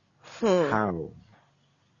 Hmm. How?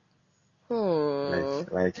 Hmm.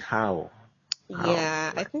 Like how? How?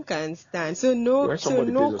 Yeah, I Like, think I understand. So no, when so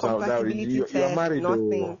somebody pays no your dowry, compatibility you are test, married,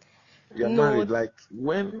 nothing. or you're No, married. Like,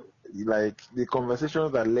 when, like, the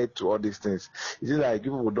conversations that led to all these things, is it like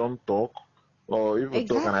people don't talk, or people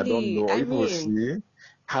talk and I don't know, exactly. or I people mean, see?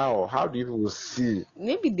 How do people see?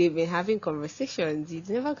 maybe they've been having conversations. You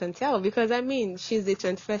never can tell because I mean, she's a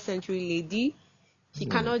 21st century lady. She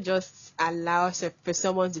cannot just allow for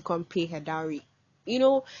someone to come pay her dowry.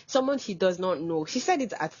 Someone she does not know. She said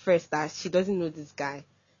it at first that she doesn't know this guy,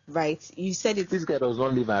 right? You said it This guy does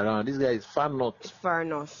not live around. This guy is far north. far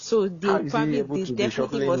enough. So How is he able they to be definitely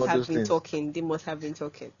shuttling must all have those been things? talking. They must have been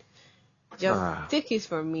talking. Just Ah. take it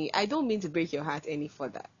from me. I don't mean to break your heart any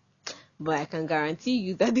further, but I can guarantee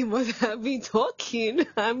you that they must have been talking.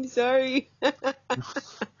 I'm sorry.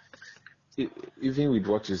 Even with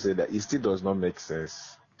what you said, that it still does not make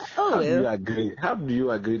sense. Oh How do you well. agree? How do you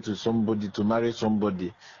agree to somebody to marry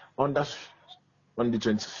somebody on that on the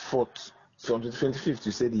 24th? So on the 25th,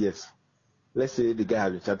 you said yes. Let's say the guy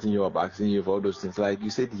has been chatting you up, asking you for all those things. Like, you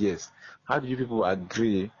said yes. How do you people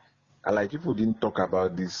agree? And like, people didn't talk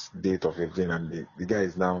about this date of everything, and the guy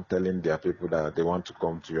is now telling their people that they want to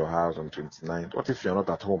come to your house on 29th. What if you're not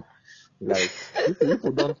at home? Like, if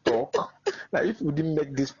people don't talk, like, if we didn't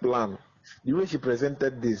make this plan, the way she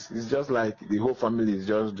presented this, it's just like the whole family is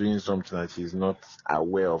just doing something and she's not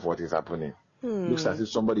aware of what is happening. Looks as if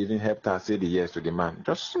somebody even helped her say the yes to the man.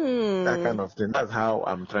 Just that kind of thing. That's how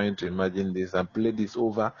I'm trying to imagine this and play this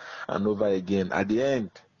over and over again. At the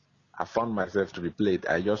end, I found myself to be played.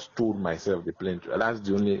 I just told myself the plane. That's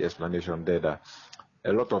the only explanation there. That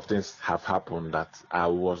a lot of things have happened that I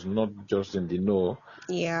was not just in the know.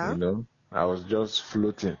 Yeah. I was just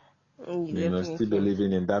floating. Still Definitely.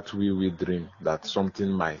 believing in that wee dream that something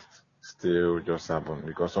might still just happen.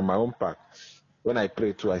 Because on my own part, when I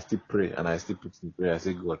pray too, I still pray and I still put in prayer. I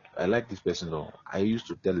say, God, I like this person. Oh, I used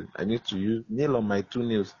to tell him, I need to nail on my 2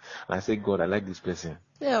 nails. And I say, God, I like this person.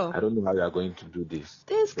 So I don't know how you are going to do this.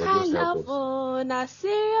 this But just kind help of us. a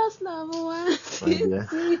serious love one. My dear,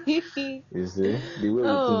 you see, the way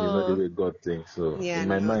we think is not the Oh way God thinks. So yeah, in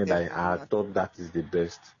my no, mind, definitely I not. thought that is the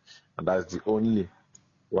best. and that's the only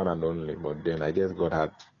one and only. But then I guess God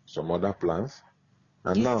had some other plans,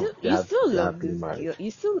 and now you still they're love happily this married.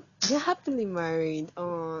 girl. They're happily married.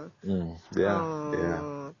 Oh, They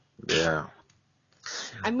are.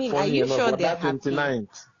 I mean, are Funny you enough, sure they're happy?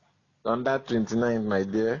 on that 29th, my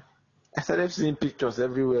dear, I started seeing pictures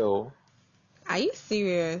everywhere. Oh, Are you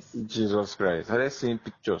serious? Jesus Christ! I started seeing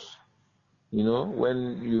pictures.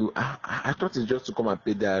 When I thought it's just to come and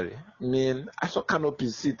pay diary. Man, I saw canopy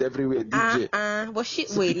seat everywhere, DJ. But See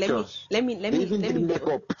wait, pictures. let They even did me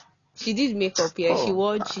makeup. She did makeup, yeah.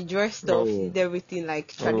 Oh, She dressed up, she oh, did everything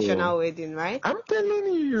like oh. traditional wedding, right? I'm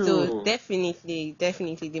telling So you. definitely,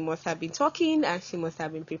 they must have been talking and she must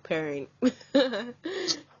have been preparing.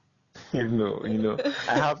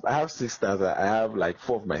 I have sisters. I have like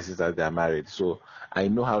 4 of my sisters that are married, so I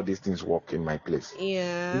know how these things work in my place.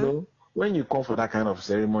 Yeah. When you come for that kind of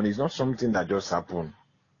ceremony, it's not something that just happen.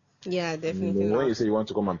 Yeah, definitely When you not. say you want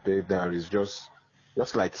to come and pay down, it's just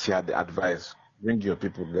like share the advice. Bring your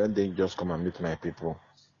people, then they just come and meet my people.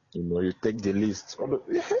 You take the list.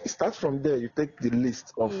 It starts from there. You take the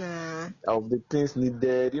list of Nah. the things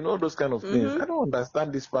needed. Those kind of things. I don't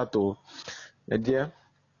understand this part of idea.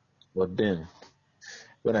 But then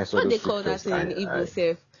when I saw What they those call that pictures, in Igbo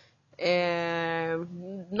self?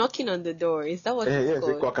 Knocking on the door. Is that what it's yes,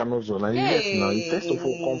 a called? Kwakanozo. And yes, now you first of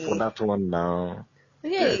all come for Hey. that one now.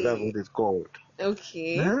 Yes, that's Hey. what it's called.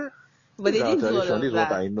 Okay. Huh? But This is they our didn't do all tradition. This of is what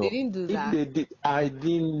that. I They know. didn't do If that. they did, I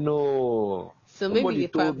didn't know. So maybe Somebody they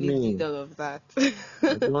told probably did me. all of that.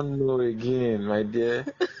 I don't know again, my dear.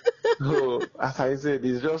 So, as I said,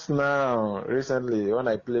 it's just now, recently, when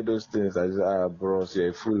I play those things, I said, bros, you're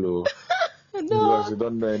a fool, oh, because No, you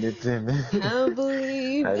don't know anything. can't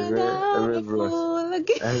believe that I I'm a read, bros. fool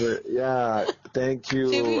again. Yeah, thank you.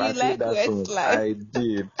 Maybe I you played like that song. Westlife.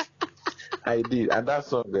 I did. And that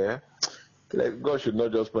song there, like, God should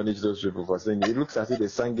not just punish those people for singing. It looks as if they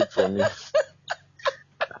sang it for me.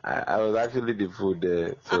 I was actually the fool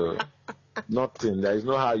there. So, nothing. There is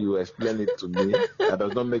no how you explain it to me that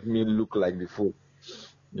does not make me look like the fool.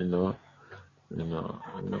 You know,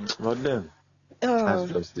 But then, that's Oh,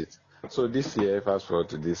 just it. So this year, fast forward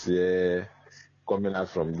to this year, coming out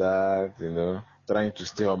from that, trying to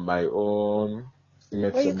stay on my own,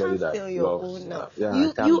 met well, you somebody can't that steal your loves, own now. I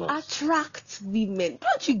You cannot. attract women.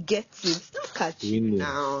 Don't you get it? Look at you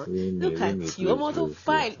now. Look Winnie, at you. I'm please, also please, please,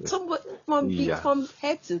 fine. please. Somebody Yeah. from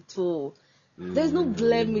head to toe. There's no Winnie,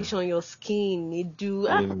 blemish on your skin. Nedu.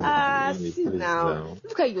 See please now. now.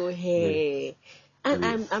 Look at your Please, hair. And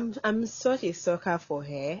please. I'm such a sucker for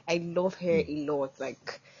hair. I love hair Mm, a lot.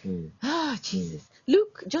 Like, mm, mm. Jesus.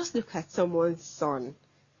 Just look at someone's son.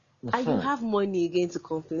 And you Mhm. have money again to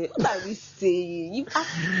complain. What are we saying?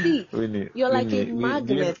 See, you're like a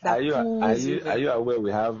magnet Are that you are pulls you are women. you aware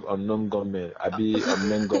we have unknown gunmen, Abi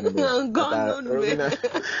unnamed gunmen that Gone are on me. roaming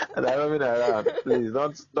that are roaming around? Please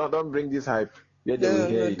don't bring this hype. Where they will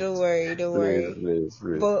hear No, it. don't worry, don't Please, worry. please,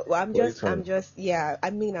 please. But But it's I'm fine. just, yeah. I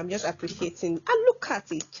mean, I'm just appreciating. And look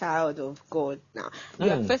at a child of God now.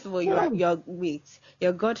 Mm. First of all, Mm.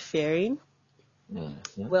 you're God fearing. Mm.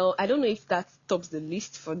 Well, I don't know if that tops the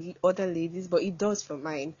list for the other ladies, but it does for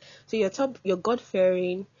mine. So you're God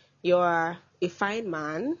fearing. You're a fine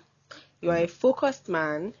man. You are a focused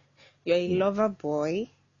man. You're a Mm. lover boy.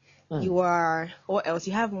 Mm. You are, what else?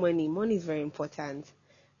 You have money. Money is very important.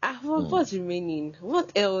 Mm. What's remaining?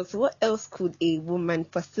 What else? What else could a woman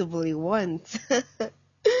possibly want?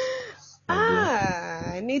 My dear,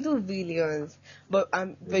 Nedu billions. my But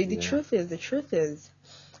dear. the truth is,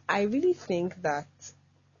 I really think that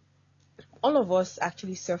all of us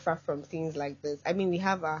actually suffer from things like this. I mean, we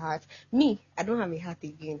have our heart. Me, I don't have a heart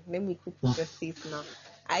again. Let me quickly just say it now.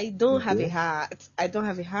 I don't have a Okay, heart. I don't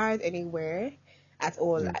have a heart anywhere at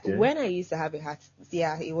all. okay. When I used to have a heart,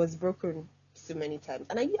 yeah, it was broken so many times.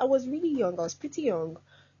 And I was really young. I was pretty young.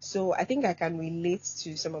 So I think I can relate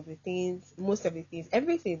to some of the things, most of the things,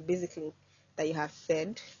 everything basically that you have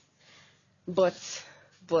said. But,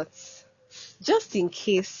 but just in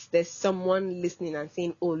case there's someone listening and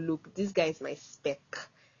saying, "Oh, look, this guy is my spec,"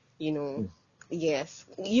 you know, Mm. yes,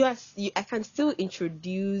 I can still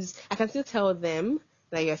introduce. I can still tell them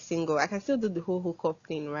that you're single. I can still do the whole hookup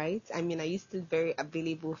thing, right? I mean, I used to be very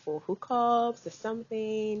available for hookups or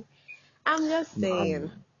something. I'm just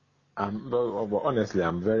saying. Um, but honestly,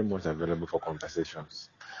 I'm very much available for conversations.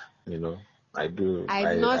 You know, I do. I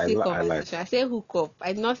did not say I like. conversation. I say hookup.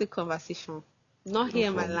 I did not say conversation. Not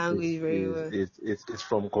hear my From language very is well. it's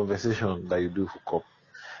from conversation that you do hook up.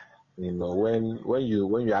 When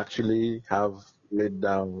you actually have laid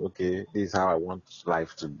down, okay, this is how I want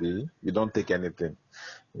life to be. You don't take anything.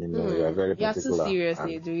 You are very You are too particular. serious,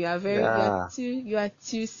 And Nedu. yeah, You are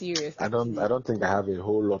too serious I actually. don't think I have a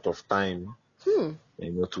whole lot of time, Hmm.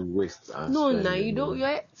 to waste and No, nah, spend, you don't. You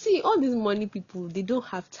are, see, all these money people, they don't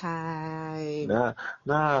have time. Nah,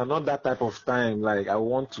 nah, not that type of time. Like I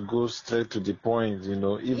want to go straight to the point,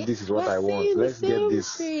 If Yeah, this is what we're I want, saying the same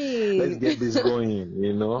let's thing. get this going.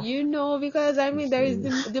 You know, because I mean, there is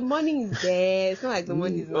the money is there. It's not like the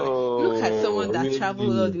money is not. Look at someone Oh, that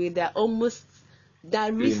traveled all really? the way there, almost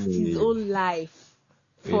that risked his Really? own life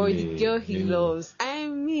for the Really? girl he Really? loves. I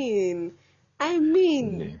mean,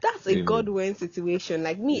 Really? that's a Really? God-went situation.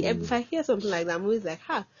 Like me, if Really? I hear something like that, I'm always like,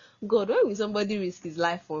 "Ha, God, why will somebody risk his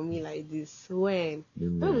life for me like this? When?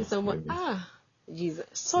 Why will Really? someone? Really? Ah, Jesus,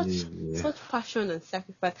 Really? such passion and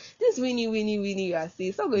sacrifice. This winnie you are saying,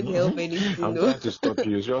 it's not going to help anything, I'm no. trying to stop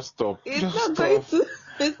you. Just stop. It's Just not going stop. to.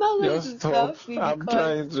 It's not going Just to stop. stop me I'm because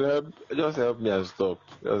trying to help. Just help me and stop.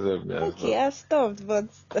 Just help me and okay, stop. I stopped, but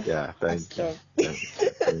Yeah, I thank you. stopped. Thank you.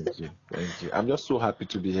 Thank you. Thank you. I'm just so happy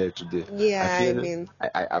to be here today. I Yeah, I feel mean,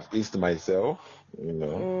 I've eased myself, you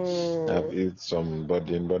know. I've mm, eased some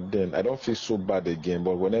burden, but then I don't feel so bad again.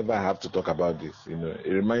 But whenever I have to talk about this,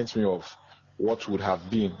 it reminds me of what would have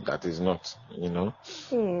been that is not,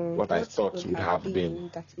 what I what thought would would have have been, been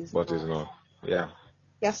that is but is not. not. Yeah.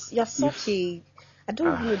 You're such If a. I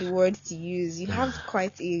don't even ah know the words to use. You have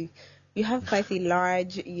quite a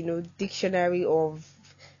large, dictionary of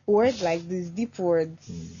words like these deep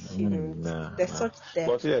words. nah, There's nah. such depth.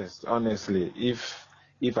 But yes, honestly,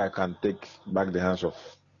 if I can take back the hands of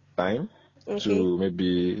time Okay, to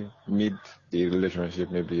maybe mid the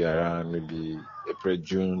relationship, maybe around maybe April,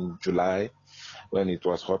 June, July, when it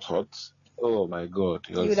was hot. Oh my God,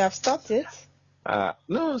 it you would was have stopped it.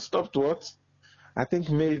 no stopped what? I think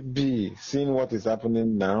maybe seeing what is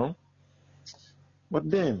happening now, but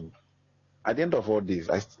then at the end of all this,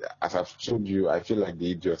 as I've told you, I feel like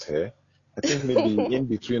the idiot here. I think maybe in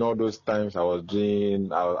between all those times I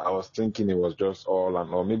was thinking it was just all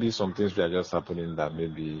and or maybe some things were just happening that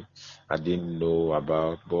maybe I didn't know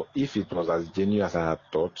about. But if it was as genuine as I had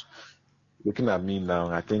thought, looking at me now,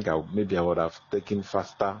 I think maybe I would have taken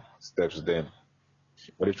faster steps then.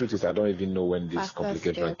 But the truth is, I don't even know when this Faster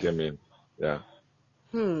complication steps. came in. Yeah,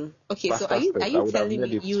 Okay, so are faster you are steps. I you would have telling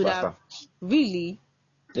made me it you would have faster. really?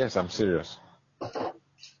 Yes, I'm serious.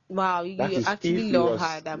 Wow, That you is actually if it love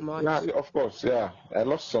her was. that much. Yeah, of course. Yeah, I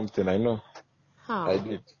lost something. I know. I Huh.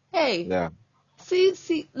 did. Hey, Yeah,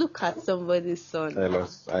 see, look at somebody's son I now.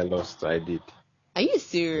 lost. I lost. I did. Are you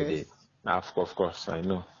I serious? did. Of course, I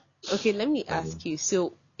know. Okay, let me I know. ask you.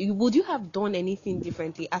 So, would you have done anything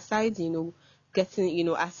differently aside, getting,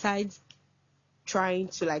 aside trying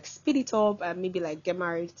to like speed it up and maybe like get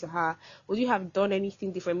married to her? Would you have done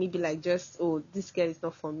anything different? Maybe like just, oh, this girl is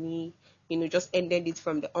not for me, just ended it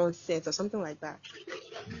from the onset or something like that.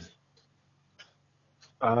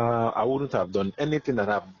 I wouldn't have done anything that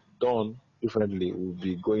I've done differently. Would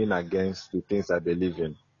be going against the things I believe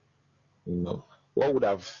in. What would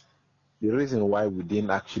have the reason why we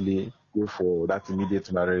didn't actually go for that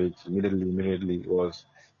immediate marriage immediately was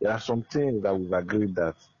there are some things that we've agreed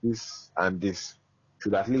that this and this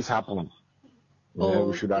should at least happen.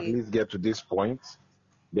 We should at Okay. least get to this point.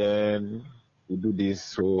 Then we do this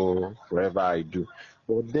so forever I do.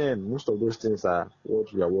 But then most of those things are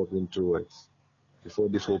what we are working towards before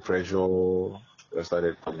this whole pressure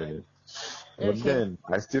started coming in. But Okay. then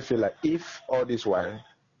I still feel like if all this while,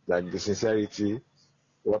 like the sincerity,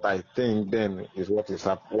 what I think then is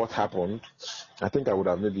what happened, I think I would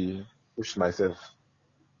have maybe pushed myself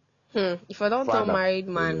If I don't tell further. married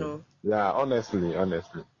man, oh. Yeah, honestly.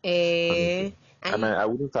 Eh, and I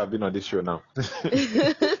wouldn't have been on this show now.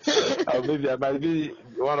 Or maybe I might be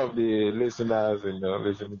one of the listeners,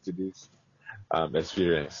 listening to this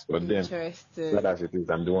experience. But then, glad interesting. as it is,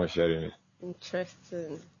 I'm the one sharing it.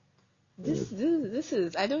 Interesting. This, Mm. this, this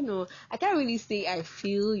is, I don't know. I can't really say I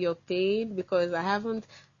feel your pain because I haven't,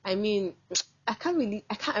 I mean, I can't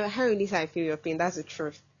really say I feel your pain. That's the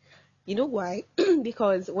truth. You know why?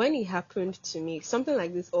 Because when it happened to me, something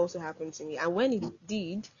like this also happened to me. And when it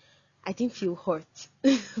did, I didn't feel hurt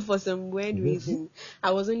for some weird reason.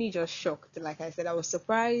 I was only just shocked. Like I said, I was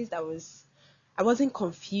surprised. I wasn't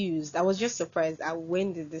confused. I was just surprised at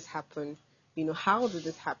when did this happen? How did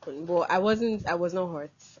this happen? But I was not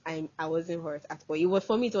hurt. I wasn't hurt at all. It was,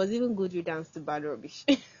 for me, it was even good riddance to bad rubbish.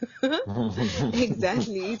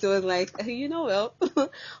 Exactly. It was like, well,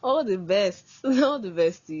 all the best. All the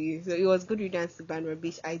best to you. So it was good riddance to bad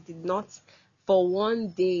rubbish. I did not for one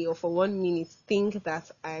day or for 1 minute think that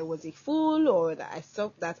I was a fool or that I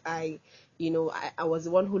thought that I, I was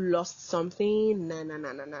the one who lost something. Nah,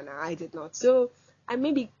 I did not. So I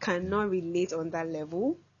maybe cannot relate on that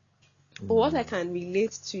level. But what I can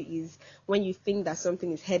relate to is when you think that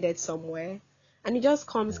something is headed somewhere and it just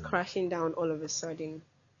comes crashing down all of a sudden.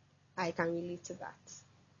 I can relate to that.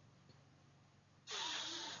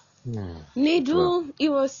 Nedu, it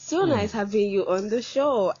was so nice having you on the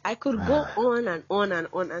show. I could go on and on and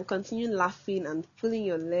on and continue laughing and pulling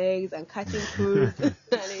your legs and catching cruise and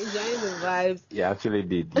enjoying the vibes. You actually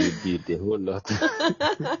did. You did a whole lot.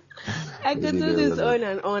 I could do this on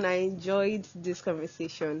and on. I enjoyed this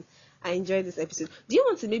conversation. I enjoyed this episode. Do you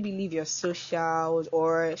want to maybe leave your socials,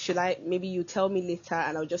 or should I maybe you tell me later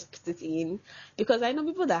and I'll just put it in? Because I know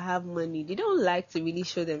people that have money, they don't like to really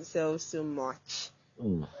show themselves so much.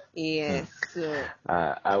 Yes. So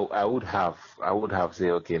I would have said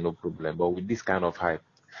okay, no problem. But with this kind of hype,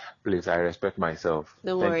 please, I respect myself.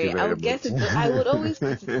 Don't Thank worry, you very I will much. get it. I would always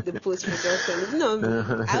put it in the post production. It's not me.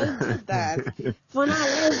 I will do that. For now,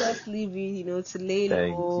 let's just leave it, to lay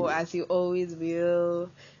low as you always will.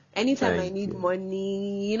 Anytime I need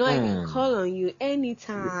money, I can call on you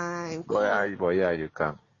anytime. But yeah, you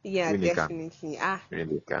can. Yeah, Really definitely.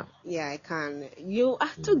 Really can. Yeah, I can. You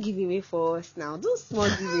have to give away for us now. Do small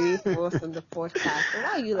giveaway for us on the podcast. Why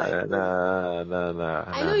are you like? No.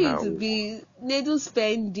 I know you to be Nedu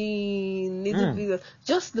spending, Nedu videos.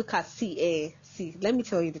 Just look at see. Let me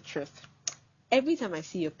tell you the truth. Every time I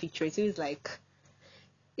see your picture, it's always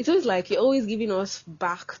like you're always giving us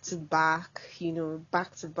back to back.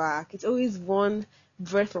 It's always one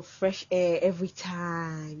breath of fresh air every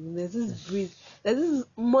time. There's this breeze, there's this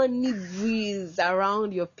money breeze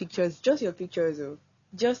around your pictures. Just your pictures, though.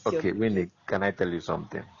 Okay, Winnie, can I tell you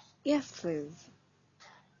something? Yes, please.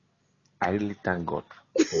 I really thank God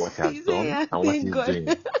for what He has done and what He's doing.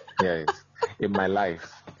 Yes, in my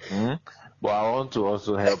life. But I want to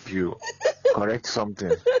also help you correct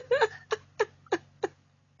something.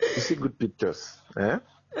 You see good pictures, eh?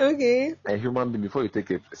 Okay. A human being, before you take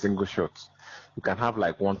a single shot, you can have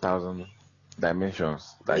like 1,000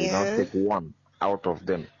 dimensions that you now take one out of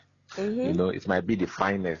them. It might be the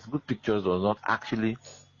finest. Good pictures does not actually,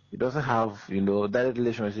 it doesn't have, that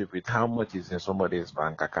relationship with how much is in somebody's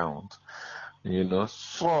bank account.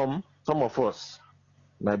 Some of us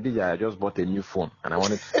might be that I just bought a new phone and I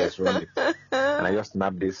wanted to test run it. And I just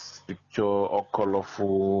snapped this picture, all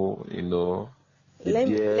colorful, Let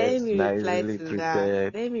me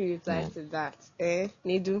reply to that.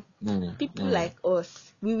 Nedu. People like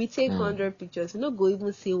us, we will take 100 pictures. We not go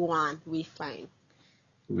even see one. We fine.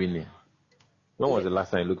 Winnie, when was the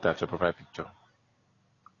last time you looked at your profile picture?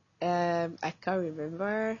 I can't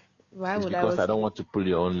remember. Why would because I don't want to pull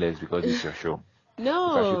your own legs because it's your show.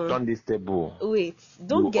 No. If I should turn this table. Wait,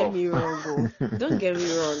 don't get me wrong, though. Don't get me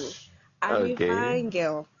wrong. I'm a fine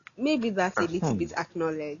girl. Maybe that's a little bit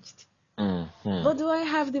acknowledged. But do I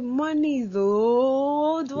have the money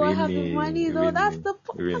though? That's the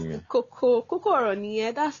Coco on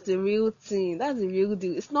here. That's the real thing. That's the real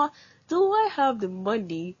deal. It's not, do I have the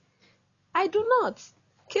money? I do not.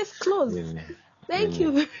 Case closed. Thank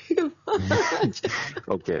you very much.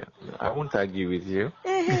 Okay, I won't argue with you.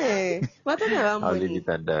 We're talking about money. I'll leave it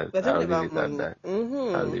at that.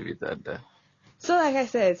 I'll leave it at that. So like I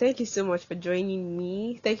said, thank you so much for joining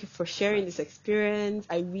me. Thank you for sharing this experience.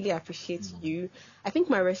 I really appreciate you.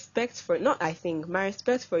 My respect for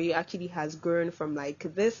you actually has grown from like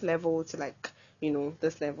this level to like,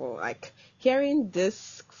 this level. Like hearing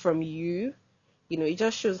this from you, it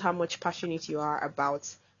just shows how much passionate you are about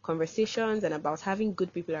conversations and about having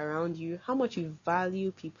good people around you, how much you value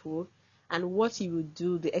people and what you would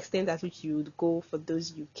do, the extent at which you would go for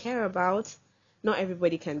those you care about. Not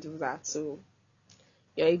everybody can do that. So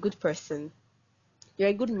you're a good person. You're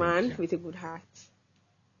a good man with a good heart.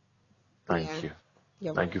 Thank you.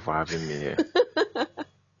 Thank you for having me here.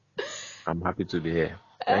 I'm happy to be here.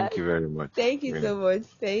 Thank you very much. Thank you so much.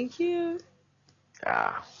 Thank you.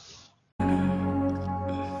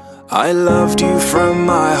 I loved you from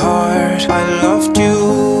my heart. I loved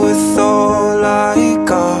you with all I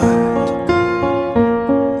got.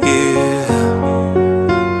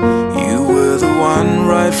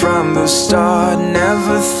 Right from the start,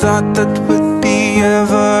 never thought that we'd be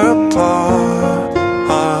ever apart.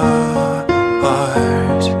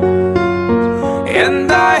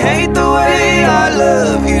 And I hate the way I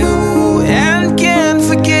love you and can't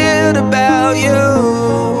forget about you.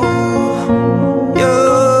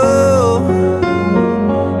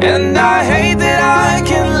 And I hate that I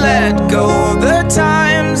can let go of the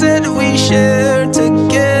times that we shared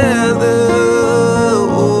together.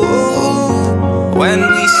 When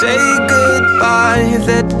we say goodbye,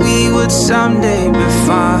 that we would someday be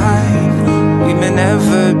fine. we may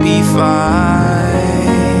never be fine,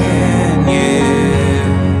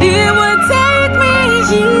 yeah. It would take me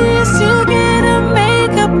years to get to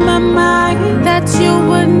make up my mind that you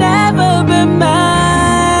would never be mine.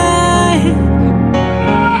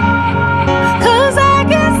 'Cause I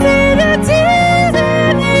can see the tears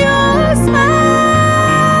in your smile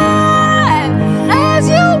as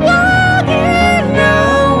you walking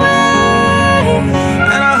away.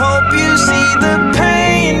 And I hope you see the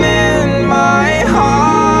pain in my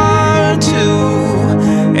heart too,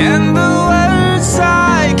 and the words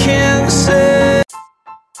I can't say.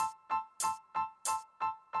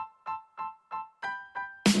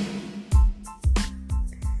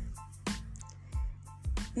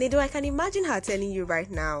 Nedu, I can imagine her telling you right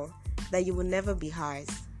now that you will never be hers.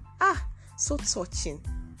 So touching,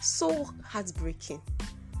 so heartbreaking.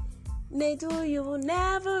 Nedu, you will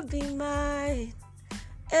never be mine.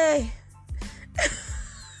 Hey.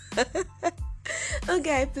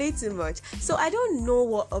 Okay, I played too much. So I don't know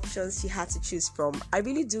what options she had to choose from. I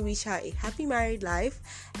really do wish her a happy married life,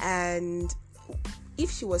 and if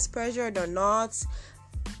she was pressured or not,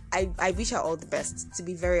 I wish her all the best, to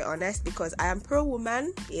be very honest, because I am pro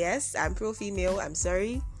woman. Yes, I'm pro female. I'm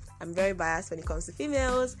sorry, I'm very biased when it comes to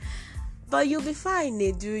females, but you'll be fine,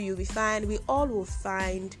 Nedu. You'll be fine. We all will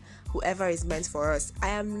find whoever is meant for us. I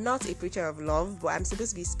am not a preacher of love, but I'm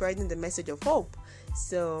supposed to be spreading the message of hope.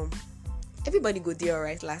 So everybody go there,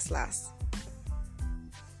 alright, last.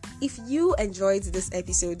 If you enjoyed this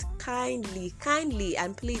episode, kindly,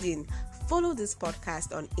 I'm pleading, follow this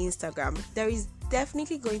podcast on Instagram. There is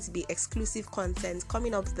definitely going to be exclusive content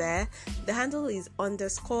coming up there. The handle is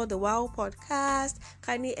 _the Wow Podcast.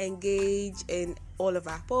 Kindly engage in all of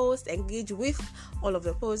our posts, engage with all of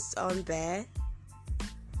the posts on there.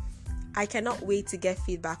 I cannot wait to get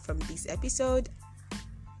feedback from this episode.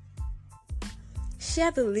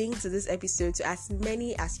 Share the link to this episode to as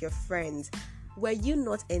many as your friends. Were you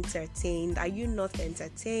not entertained? Are you not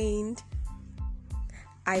entertained?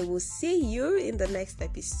 I will see you in the next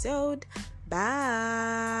episode. Bye.